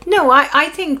 No, I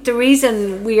think the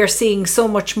reason we are seeing so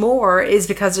much more is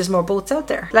because there's more boats out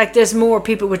there. Like there's more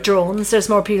people with drones, there's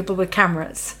more people with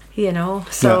cameras.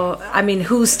 So I mean,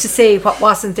 who's to say what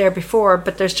wasn't there before?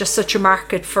 But there's just such a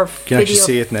market for video. You can actually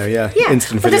see it now,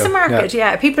 instant but video. there's a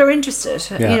market, people are interested.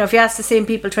 If you ask the same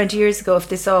people 20 years ago if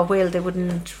they saw a whale, they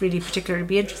wouldn't really particularly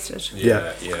be interested.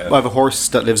 Well, I have a horse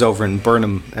that lives over in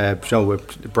Burnham,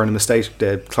 Burnham Estate,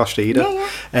 Closhta,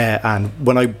 and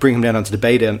when I bring him down onto the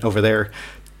bay over there,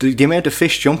 the amount of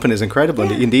fish jumping is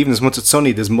incredible. In the evenings, once it's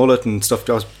sunny, there's mullet and stuff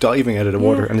just diving out of the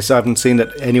water, and I haven't seen that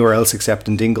anywhere else except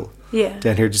in Dingle.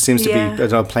 Down here, just seems to be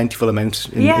a plentiful amount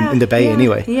in the bay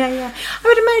anyway. I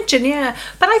would imagine,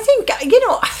 but I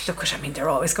think they're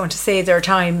always going to say there are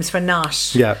times when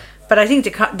not. But I think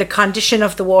the condition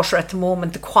of the water at the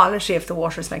moment, the quality of the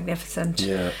water is magnificent.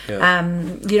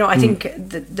 I think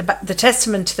the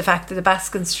testament to the fact that the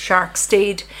basking sharks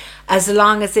stayed as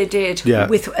long as they did,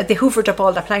 they hoovered up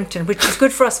all the plankton, which is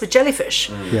good for us with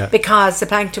jellyfish, because the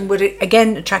plankton would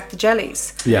again attract the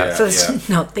jellies. So there's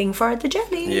nothing for the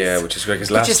jellies. Which is great.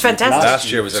 Which is fantastic. Last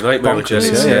year was a nightmare with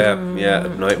jellies.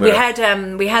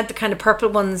 Nightmare. We had the kind of purple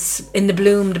ones in the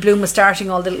bloom. The bloom was starting.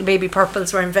 All the little baby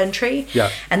purples were in Ventry.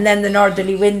 And then the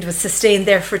northerly wind was sustained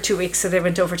there for 2 weeks, so they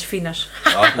went over to Feenet.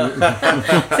 So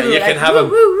you can have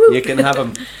them. You can have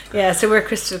them. Yeah, so we're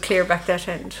crystal clear back that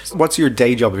end. What's your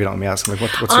day job, if you don't mind me asking?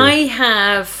 Like, what's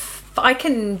I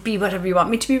can be whatever you want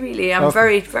me to be, really. I'm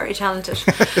very, very talented.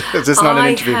 This is not an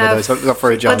interview, but it's not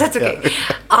for a job. Oh, that's okay.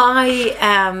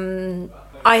 I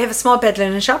have a small bed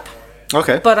linen shop.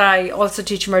 Okay. But I also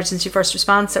teach emergency first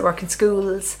response. I work in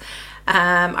schools.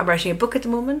 I'm writing a book at the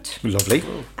moment. Lovely.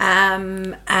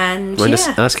 And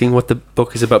asking what the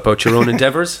book is about your own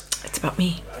endeavours? It's about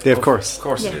me. Yeah, of course. Of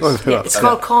course it is. It's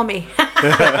called Call Me.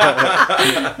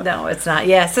 No, it's not.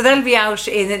 So that'll be out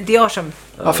in the autumn.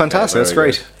 Oh, fantastic! That's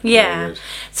great. Yeah.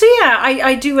 So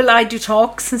I do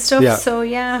talks and stuff. Yeah. So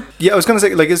yeah. Yeah, I was going to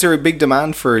say, like, is there a big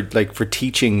demand for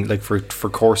teaching, like for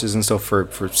courses and stuff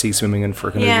for sea swimming and for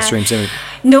kind of extreme swimming?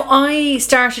 No, I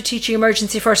started teaching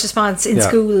emergency first response in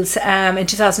schools in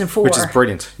 2004, which is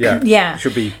brilliant. Yeah.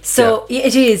 Should be. So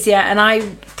it is. And I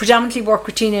predominantly work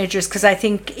with teenagers because I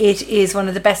think it is one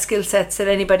of the best skill sets that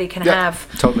anybody can have.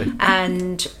 Totally.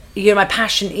 And my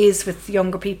passion is with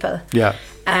younger people. Yeah.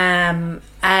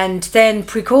 And then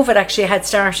pre-COVID, actually, I had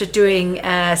started doing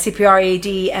CPR AD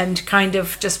and kind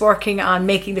of just working on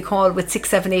making the call with 6,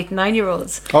 7, 8, and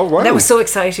 9-year-olds. Oh, wow. And that was so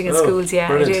exciting in schools.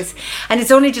 Brilliant. It is. And it's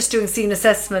only just doing scene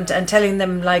assessment and telling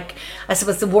them, like, I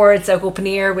suppose the words like open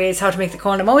the airways, how to make the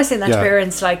call. And I'm always saying that to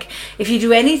parents, like, if you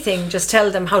do anything, just tell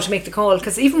them how to make the call.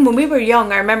 Because even when we were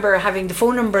young, I remember having the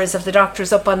phone numbers of the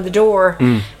doctors up on the door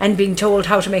and being told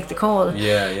how to make the call.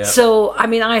 So, I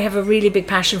mean, I have a really big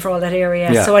passion for all that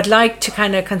area. So I'd like to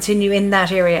kind of continue in that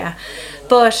area.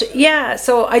 But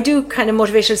so I do kind of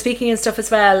motivational speaking and stuff as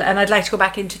well, and I'd like to go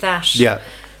back into that.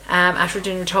 After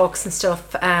dinner talks and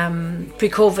stuff.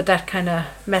 Pre-COVID, that kind of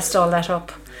messed all that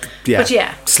up. But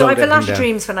so I have a lot of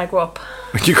dreams when I grow up.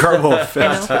 You grow up.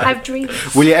 I have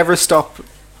dreams. Will you ever stop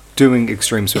doing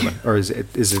extreme swimming, or is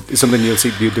it something you'll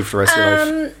see you do for the rest of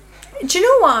your life? Do you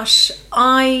know what?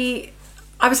 I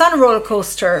was on a roller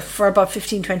coaster for about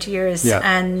 15-20 years,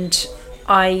 and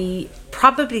I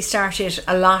probably started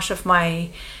a lot of my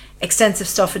extensive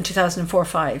stuff in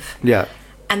 2004-05.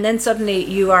 And then suddenly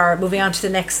you are moving on to the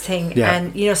next thing,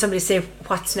 and somebody say,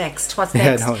 "What's next? What's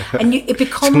next?" And it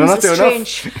becomes a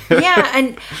strange,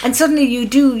 and suddenly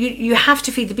you have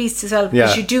to feed the beast as well,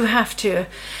 because you do have to.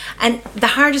 And the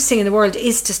hardest thing in the world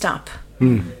is to stop.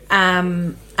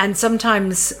 And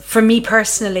sometimes, for me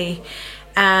personally,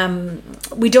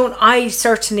 I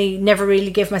certainly never really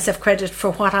give myself credit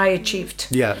for what I achieved.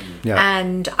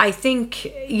 And I think,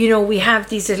 we have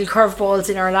these little curveballs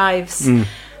in our lives,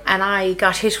 and I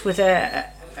got hit with a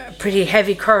pretty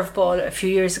heavy curveball a few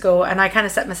years ago, and I kind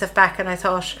of set myself back and I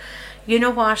thought, you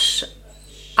know what,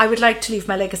 I would like to leave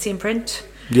my legacy in print.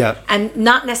 And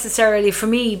not necessarily for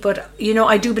me, but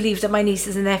I do believe that my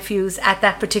nieces and nephews at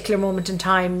that particular moment in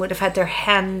time would have had their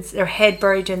head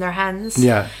buried in their hands.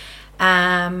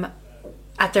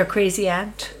 at their crazy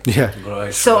aunt. Yeah.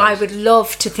 Right. So I would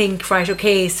love to think, right,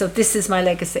 okay, so this is my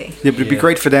legacy. Yeah, but it'd be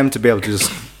great for them to be able to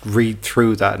just read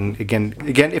through that. And again,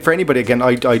 if for anybody, again,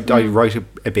 I write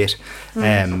a bit,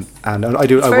 and I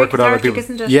work with a lot of people.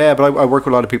 Isn't it? Yeah, but I work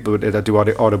with a lot of people that do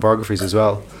autobiographies as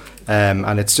well.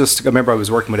 And it's just, I remember I was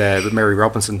working with Mary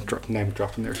Robinson, name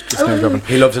dropping there. Just name dropping.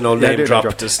 He loves an old name drop.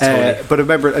 But I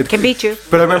remember, can beat you.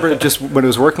 But I remember just when I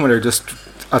was working with her, just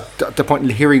at the point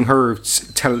of hearing her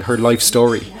tell her life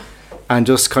story, and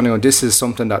just kind of, this is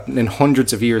something that in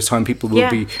hundreds of years' time people will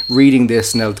be reading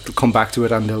this, and they'll come back to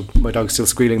it, and my dog's still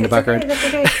squealing in the background.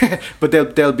 Okay. But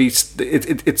they'll be,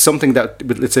 it's something that,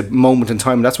 it's a moment in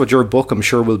time, and that's what your book, I'm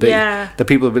sure, will be. Yeah. That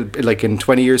people will, like in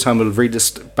 20 years' time, will read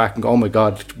this back and go, oh my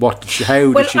God, how did she do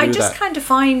that? Well, I just kind of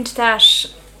find that,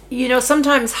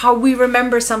 sometimes how we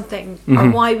remember something or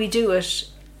why we do it,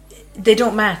 they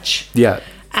don't match. Yeah.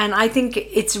 And I think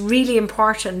it's really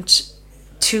important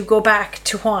to go back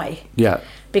to why. Yeah.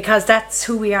 Because that's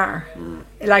who we are.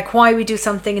 Like why we do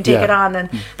something and take it on,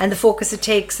 and the focus it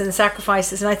takes and the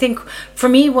sacrifices. And I think for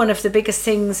me, one of the biggest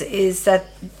things is that,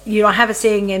 I have a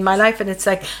saying in my life, and it's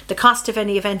like, the cost of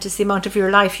any event is the amount of your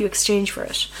life you exchange for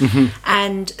it.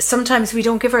 And sometimes we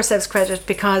don't give ourselves credit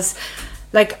because,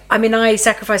 I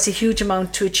sacrifice a huge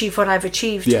amount to achieve what I've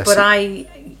achieved, but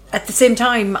at the same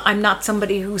time, I'm not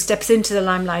somebody who steps into the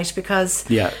limelight because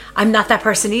I'm not that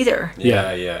person either.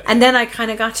 Yeah. And then I kind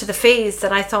of got to the phase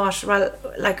that I thought, well,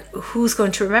 who's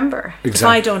going to remember if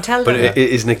I don't tell them? But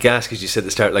isn't it gas, because you said at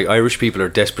the start, Irish people are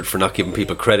desperate for not giving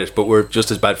people credit, but we're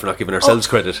just as bad for not giving ourselves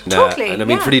credit. Totally. And I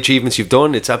mean, for the achievements you've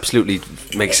done, it's absolutely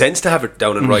makes sense to have it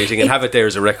down in writing and have it there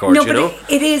as a record, but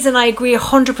it is, and I agree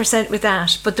 100% with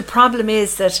that. But the problem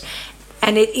is that,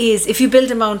 and it is, if you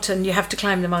build a mountain, you have to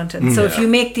climb the mountain. So if you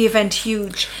make the event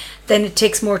huge, then it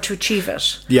takes more to achieve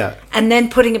it. Yeah. And then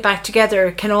putting it back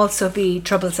together can also be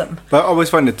troublesome. But I always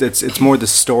find it's more the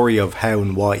story of how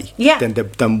and why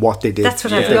than what they did. That's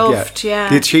what I've loved,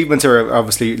 The achievements are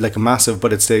obviously massive,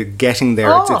 but it's the getting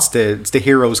there. It's the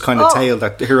hero's kind of tale,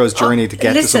 that the hero's journey to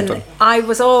get to something. I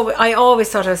always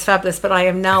thought I was fabulous, but I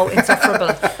am now insufferable.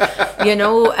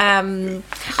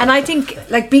 And I think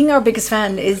being our biggest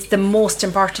fan is the most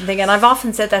important thing, and I've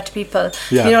often said that to people.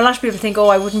 A lot of people think,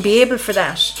 I wouldn't be able for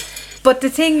that. But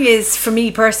the thing is, for me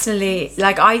personally,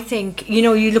 I think,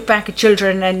 you look back at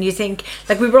children and you think,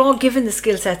 we were all given the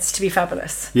skill sets to be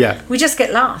fabulous. Yeah. We just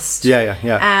get lost. Yeah.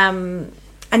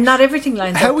 And not everything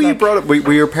lines up. How were you brought up?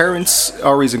 Were your parents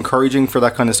always encouraging for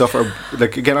that kind of stuff? Or,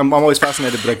 again, I'm always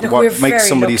fascinated by what makes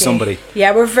somebody lucky. Somebody.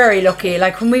 Yeah, we're very lucky.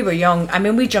 When we were young,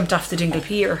 we jumped off the Dingle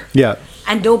Pier. Yeah.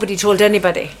 And nobody told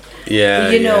anybody.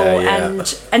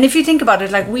 And if you think about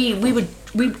it,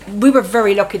 we were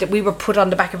very lucky that we were put on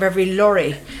the back of every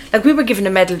lorry. We were given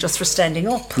a medal just for standing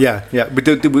up. Yeah. But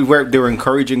they were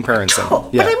encouraging parents. Then.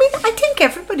 Yeah. But I think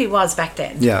everybody was back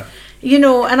then. Yeah.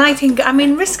 And I think,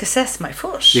 risk assess my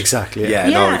foot. Exactly.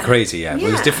 No, crazy. Yeah. But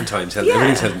it was different times.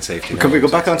 Everything's health and safety. Can we go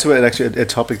back onto a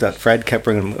topic that Fred kept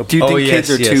bringing up? Do you think kids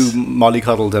are too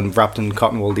mollycoddled and wrapped in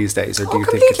cotton wool these days, or do you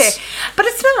think it's? But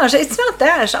it's not. It's not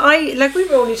that. We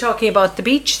were only talking about the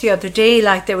beach the other day.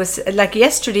 There was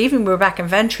yesterday even, we were back in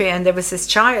Ventry, and there was this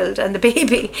child, and the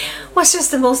baby was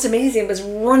just the most amazing. It was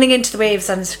running into the waves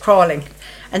and crawling.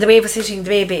 And the wave was hitting the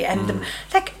baby, and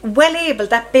well able,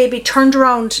 that baby turned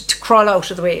around to crawl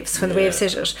out of the waves when the waves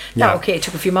hit it. Now, it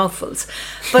took a few mouthfuls,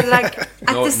 but at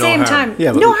the same time,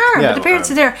 no harm. But the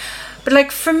parents are there.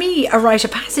 But for me, a rite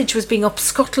of passage was being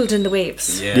upscuttled in the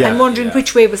waves and wondering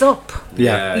which way was up.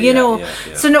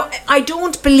 So no, I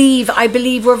don't believe. I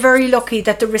believe we're very lucky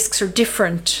that the risks are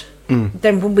different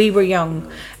than when we were young.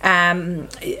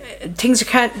 Things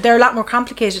they're a lot more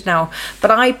complicated now.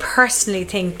 But I personally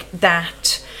think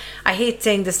that, I hate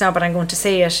saying this now, but I'm going to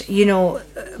say it,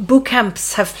 boot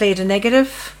camps have played a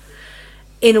negative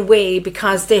in a way,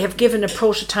 because they have given a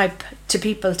prototype to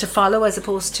people to follow, as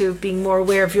opposed to being more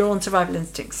aware of your own survival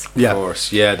instincts. Of course,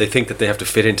 they think that they have to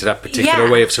fit into that particular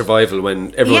way of survival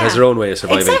when everyone has their own way of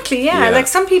surviving. Exactly,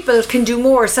 some people can do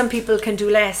more, some people can do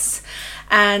less.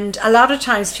 And a lot of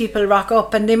times people rock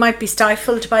up and they might be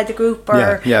stifled by the group,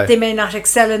 or they may not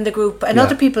excel in the group, and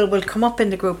other people will come up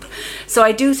in the group. So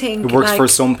I do think it works for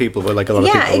some people, but a lot of people.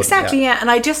 Yeah, exactly. And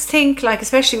I just think,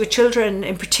 especially with children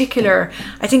in particular,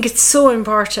 I think it's so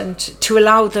important to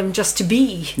allow them just to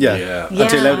be. And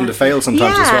to allow them to fail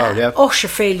sometimes as well. Yeah. Oh, sure,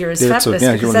 failure is fabulous.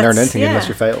 You won't learn anything unless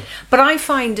you fail. But I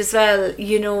find as well,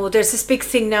 there's this big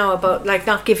thing now about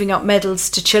not giving out medals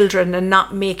to children and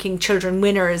not making children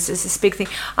winners is this big thing.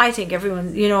 I think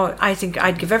everyone, I think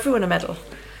I'd give everyone a medal.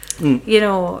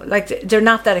 They're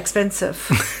not that expensive.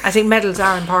 I think medals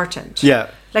are important.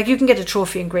 Like, you can get a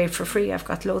trophy engraved for free. I've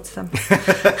got loads of them.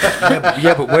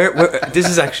 but where this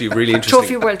is actually really interesting.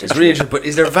 Trophy world. It's really interesting. But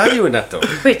is there value in that, though?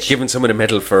 Which? Giving someone a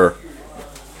medal for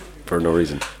no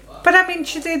reason. But I mean,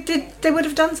 they would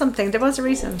have done something. There was a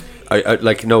reason.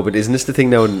 But isn't this the thing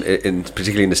now, in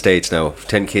particularly in the States now?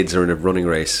 10 kids are in a running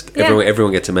race. Yeah.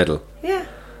 Everyone gets a medal. Yeah.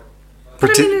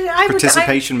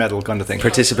 Participation medal kind of thing.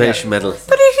 Participation medal.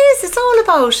 But it is. It's all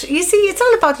about, you see, it's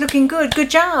all about looking good. Good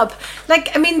job.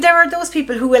 Like, I mean, there are those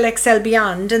people who will excel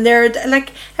beyond, and they're like,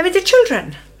 I mean, they're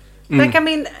children. Like, I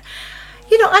mean,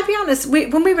 you know, I'll be honest,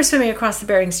 when we were swimming across the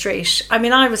Bering Strait, I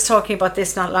mean, I was talking about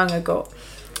this not long ago.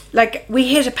 Like, we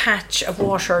hit a patch of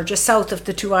water just south of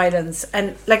the two islands,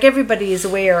 and like, everybody is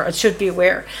aware, or should be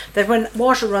aware, that when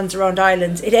water runs around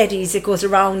islands, it eddies, it goes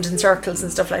around in circles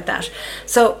and stuff like that.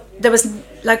 So there was,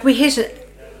 like, we hit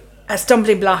a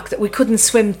stumbling block that we couldn't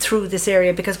swim through this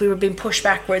area because we were being pushed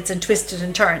backwards and twisted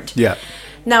and turned. Yeah.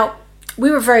 Now,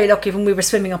 we were very lucky when we were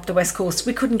swimming up the west coast.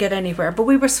 We couldn't get anywhere, but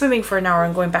we were swimming for an hour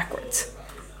and going backwards.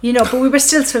 You know, but we were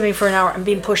still swimming for an hour and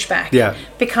being pushed back. Yeah.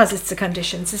 Because it's the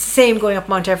conditions. It's the same going up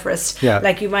Mount Everest. Yeah.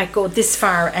 Like, you might go this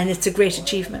far and it's a great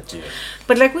achievement. Yeah.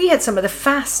 But like, we had some of the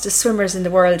fastest swimmers in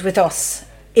the world with us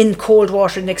in cold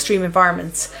water in extreme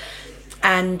environments.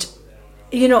 And,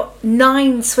 you know,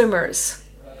 9 swimmers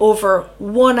over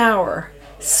 1 hour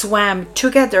swam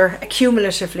together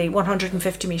cumulatively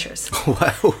 150 meters.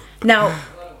 Wow. Now,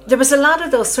 there was a lot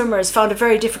of those swimmers found it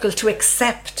very difficult to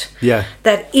accept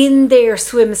that in their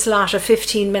swim slot of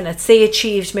 15 minutes they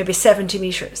achieved maybe 70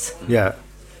 metres. Yeah.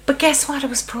 But guess what? It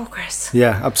was progress.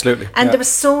 Yeah, absolutely. And there were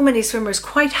so many swimmers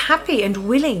quite happy and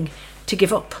willing to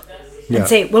give up and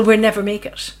say, well, we'll never make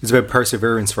it. It's about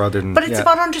perseverance rather than... But it's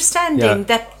about understanding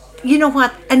that, you know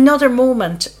what, another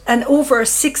moment, and over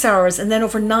 6 hours and then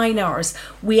over 9 hours,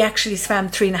 we actually swam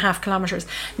 3.5 kilometres.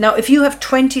 Now, if you have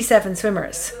 27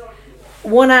 swimmers,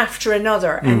 one after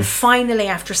another, and finally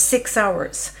after 6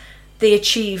 hours they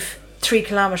achieve 3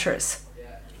 kilometres,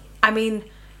 I mean,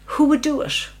 who would do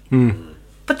it?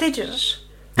 But they did it.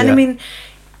 And I mean,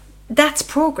 that's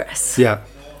progress.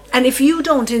 And if you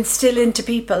don't instill into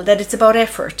people that it's about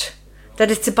effort,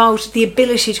 that it's about the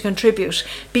ability to contribute,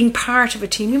 being part of a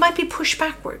team, you might be pushed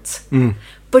backwards,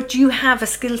 but you have a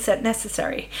skill set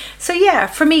necessary. So yeah,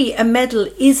 for me, a medal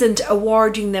isn't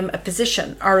awarding them a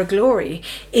position or a glory.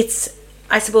 It's,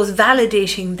 I suppose,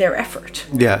 validating their effort.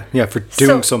 For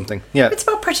doing something. It's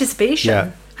about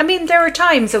participation. I mean, there are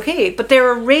times, but there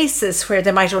are races where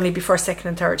they might only be first, second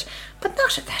and third, but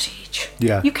not at that age.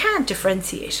 You can't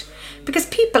differentiate because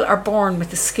people are born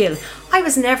with a skill. I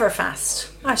was never fast.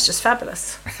 I was just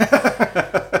fabulous.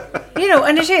 You know,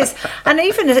 and it is. And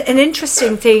even an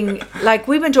interesting thing, like,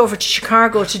 we went over to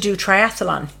Chicago to do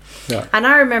triathlon. And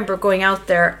I remember going out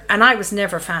there, and I was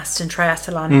never fast in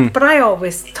triathlon, but I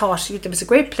always thought there was a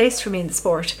great place for me in the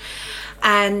sport.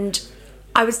 And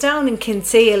I was down in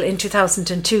Kinsale in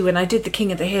 2002, and I did the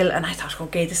King of the Hill, and I thought,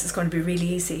 okay, this is going to be really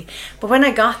easy. But when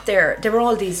I got there were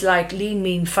all these like lean,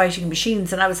 mean fighting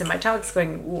machines, and I was in my togs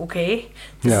going, okay,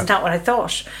 this is not what I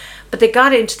thought. But they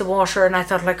got into the water, and I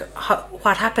thought, like,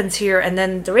 what happens here? And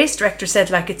then the race director said,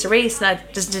 like, it's a race, and I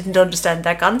just didn't understand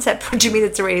that concept. What do you mean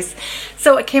it's a race?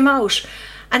 So I came out,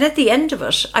 and at the end of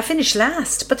it, I finished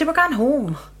last, but they were gone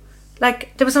home.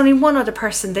 Like, there was only one other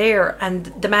person there, and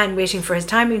the man waiting for his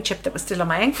timing chip that was still on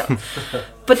my ankle.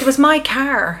 But there was my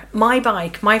car, my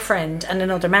bike, my friend, and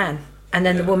another man. And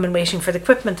then the woman waiting for the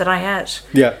equipment that I had.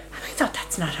 And I thought,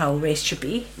 that's not how a race should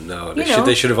be. No,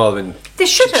 they should have all been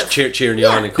cheering you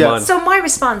on and come on. So my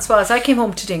response was, I came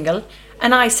home to Dingle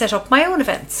and I set up my own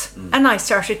events. And I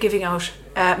started giving out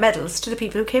medals to the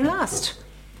people who came last.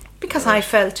 Because I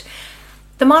felt...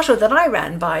 The motto that I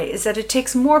ran by is that it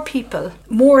takes more people,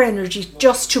 more energy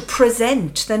just to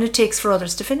present than it takes for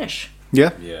others to finish.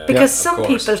 Because some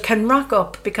people can rock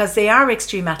up because they are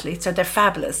extreme athletes or they're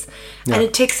fabulous, and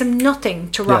it takes them nothing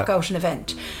to rock out an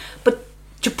event. But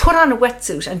to put on a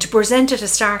wetsuit and to present at a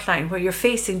start line where you're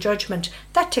facing judgment,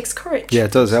 that takes courage.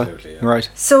 It does. Right.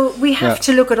 So we have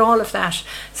to look at all of that.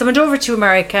 So I went over to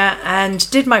America and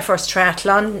did my first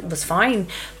triathlon. It was fine,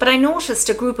 but I noticed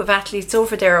a group of athletes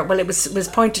over there. Well, it was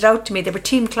pointed out to me, they were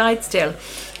Team Clydesdale,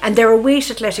 and they're a weight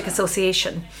athletic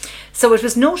association. So it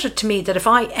was noted to me that if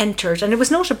I entered, and it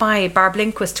was noted by Barb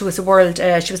Lindquist, who was she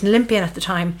was an Olympian at the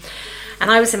time,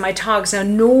 and I was in my togs. Now,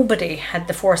 nobody had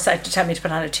the foresight to tell me to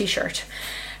put on a t-shirt.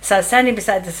 So I was standing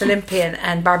beside this Olympian,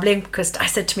 and Barb Lindquist, I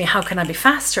said to me, how can I be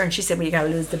faster? And she said, well, you got to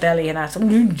lose the belly. And I thought,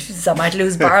 Jesus, I might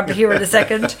lose Barb here in a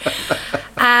second.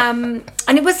 And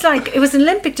it was an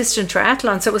Olympic distance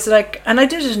triathlon. So it was like, and I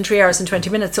did it in 3 hours and 20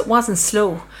 minutes. So it wasn't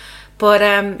slow.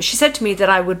 But she said to me that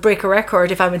I would break a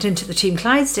record if I went into the Team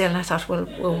Clydesdale, and I thought, well,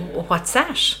 what's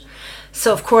that?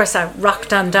 So of course I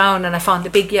rocked on down and I found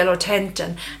the big yellow tent,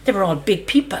 and they were all big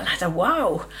people. I thought,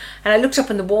 wow. And I looked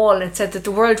up on the wall and it said that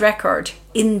the world record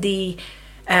in the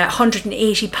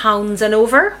 180 pounds and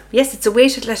over, yes, it's a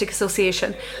weight athletic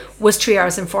association, was 3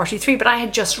 hours and 43, but I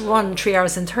had just run 3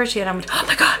 hours and 30, and I went, oh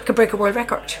my God, I could break a world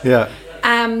record. Yeah.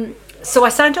 So I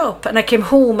signed up and I came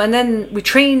home, and then we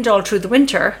trained all through the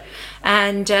winter,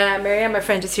 and Marianne, my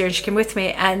friend, is here and she came with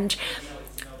me, and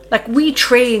like we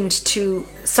trained to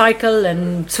cycle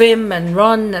and swim and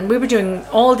run, and we were doing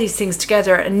all these things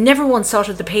together and never once thought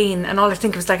of the pain, and all I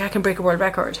think was like, I can break a world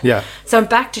record. Yeah. So I'm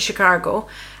back to Chicago,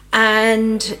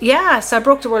 and so I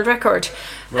broke the world record.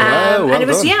 Well and it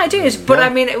was done. I did, but I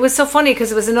mean it was so funny because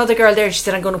there was another girl there, she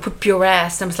said, I'm going to whip your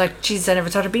ass, and I was like, Jesus, I never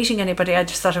thought of beating anybody, I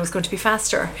just thought I was going to be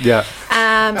faster. Yeah.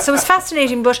 So it was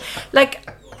fascinating, but like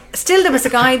still there was a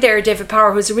guy there, David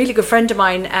Power, who's a really good friend of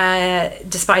mine,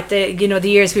 despite the the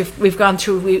years we've gone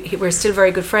through, we're still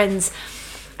very good friends,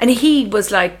 and he was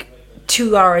like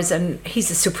 2 hours, and he's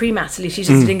a supreme athlete. He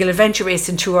does a Dingle Adventure race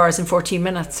in 2 hours and 14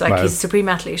 minutes, like he's a supreme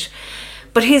athlete,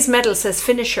 but his medal says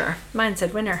finisher, mine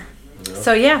said winner.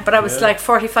 So but I was like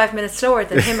 45 minutes slower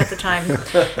than him at the time.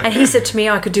 And he said to me,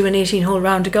 I could do an 18-hole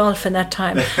round of golf in that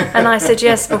time. And I said,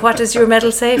 yes, but what does your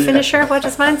medal say? Finisher? What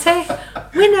does mine say?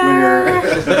 Winner.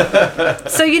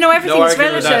 So everything is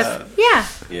relative.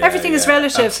 Everything is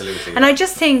relative. Absolutely. And I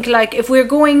just think, like, if we're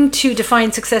going to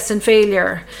define success and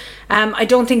failure, I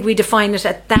don't think we define it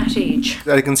at that age.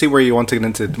 I can see where you want to get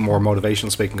into more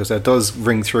motivational speaking, because that does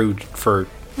ring through for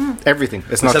everything.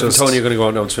 It's not just Tony, you're going to go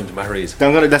out now and swim to Maharees.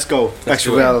 Let's go.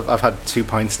 Actually, I've had 2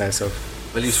 pints now, so.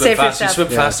 Well, you swim fast. You swim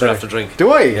faster after drink.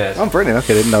 Do I? Yes. I'm brilliant.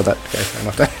 Okay, I didn't know that. Okay, I'm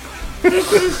not that.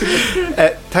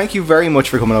 Thank you very much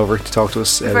for coming over to talk to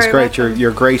us. It was great.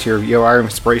 You're great. You are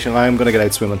inspirational. I'm going to get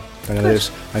out swimming. I'm going to do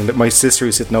it. And my sister,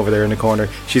 who's sitting over there in the corner,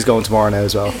 she's going tomorrow now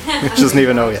as well. She doesn't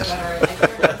even know yet.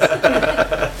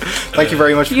 Thank you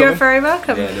very much for coming. You're very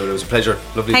welcome. Yeah, no, it was a pleasure.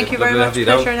 Lovely. Thank you very much.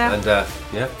 Pleasure now.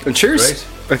 And cheers.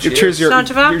 Great. Cheers. You're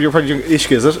probably drinking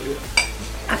Ishka, is it?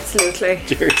 Absolutely.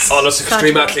 Cheers. All us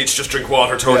extreme athletes just drink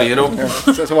water, Tony. Yeah.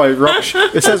 That's why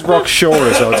it says Rock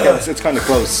Shore, so it's kind of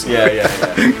close. Yeah.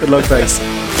 Good luck, thanks.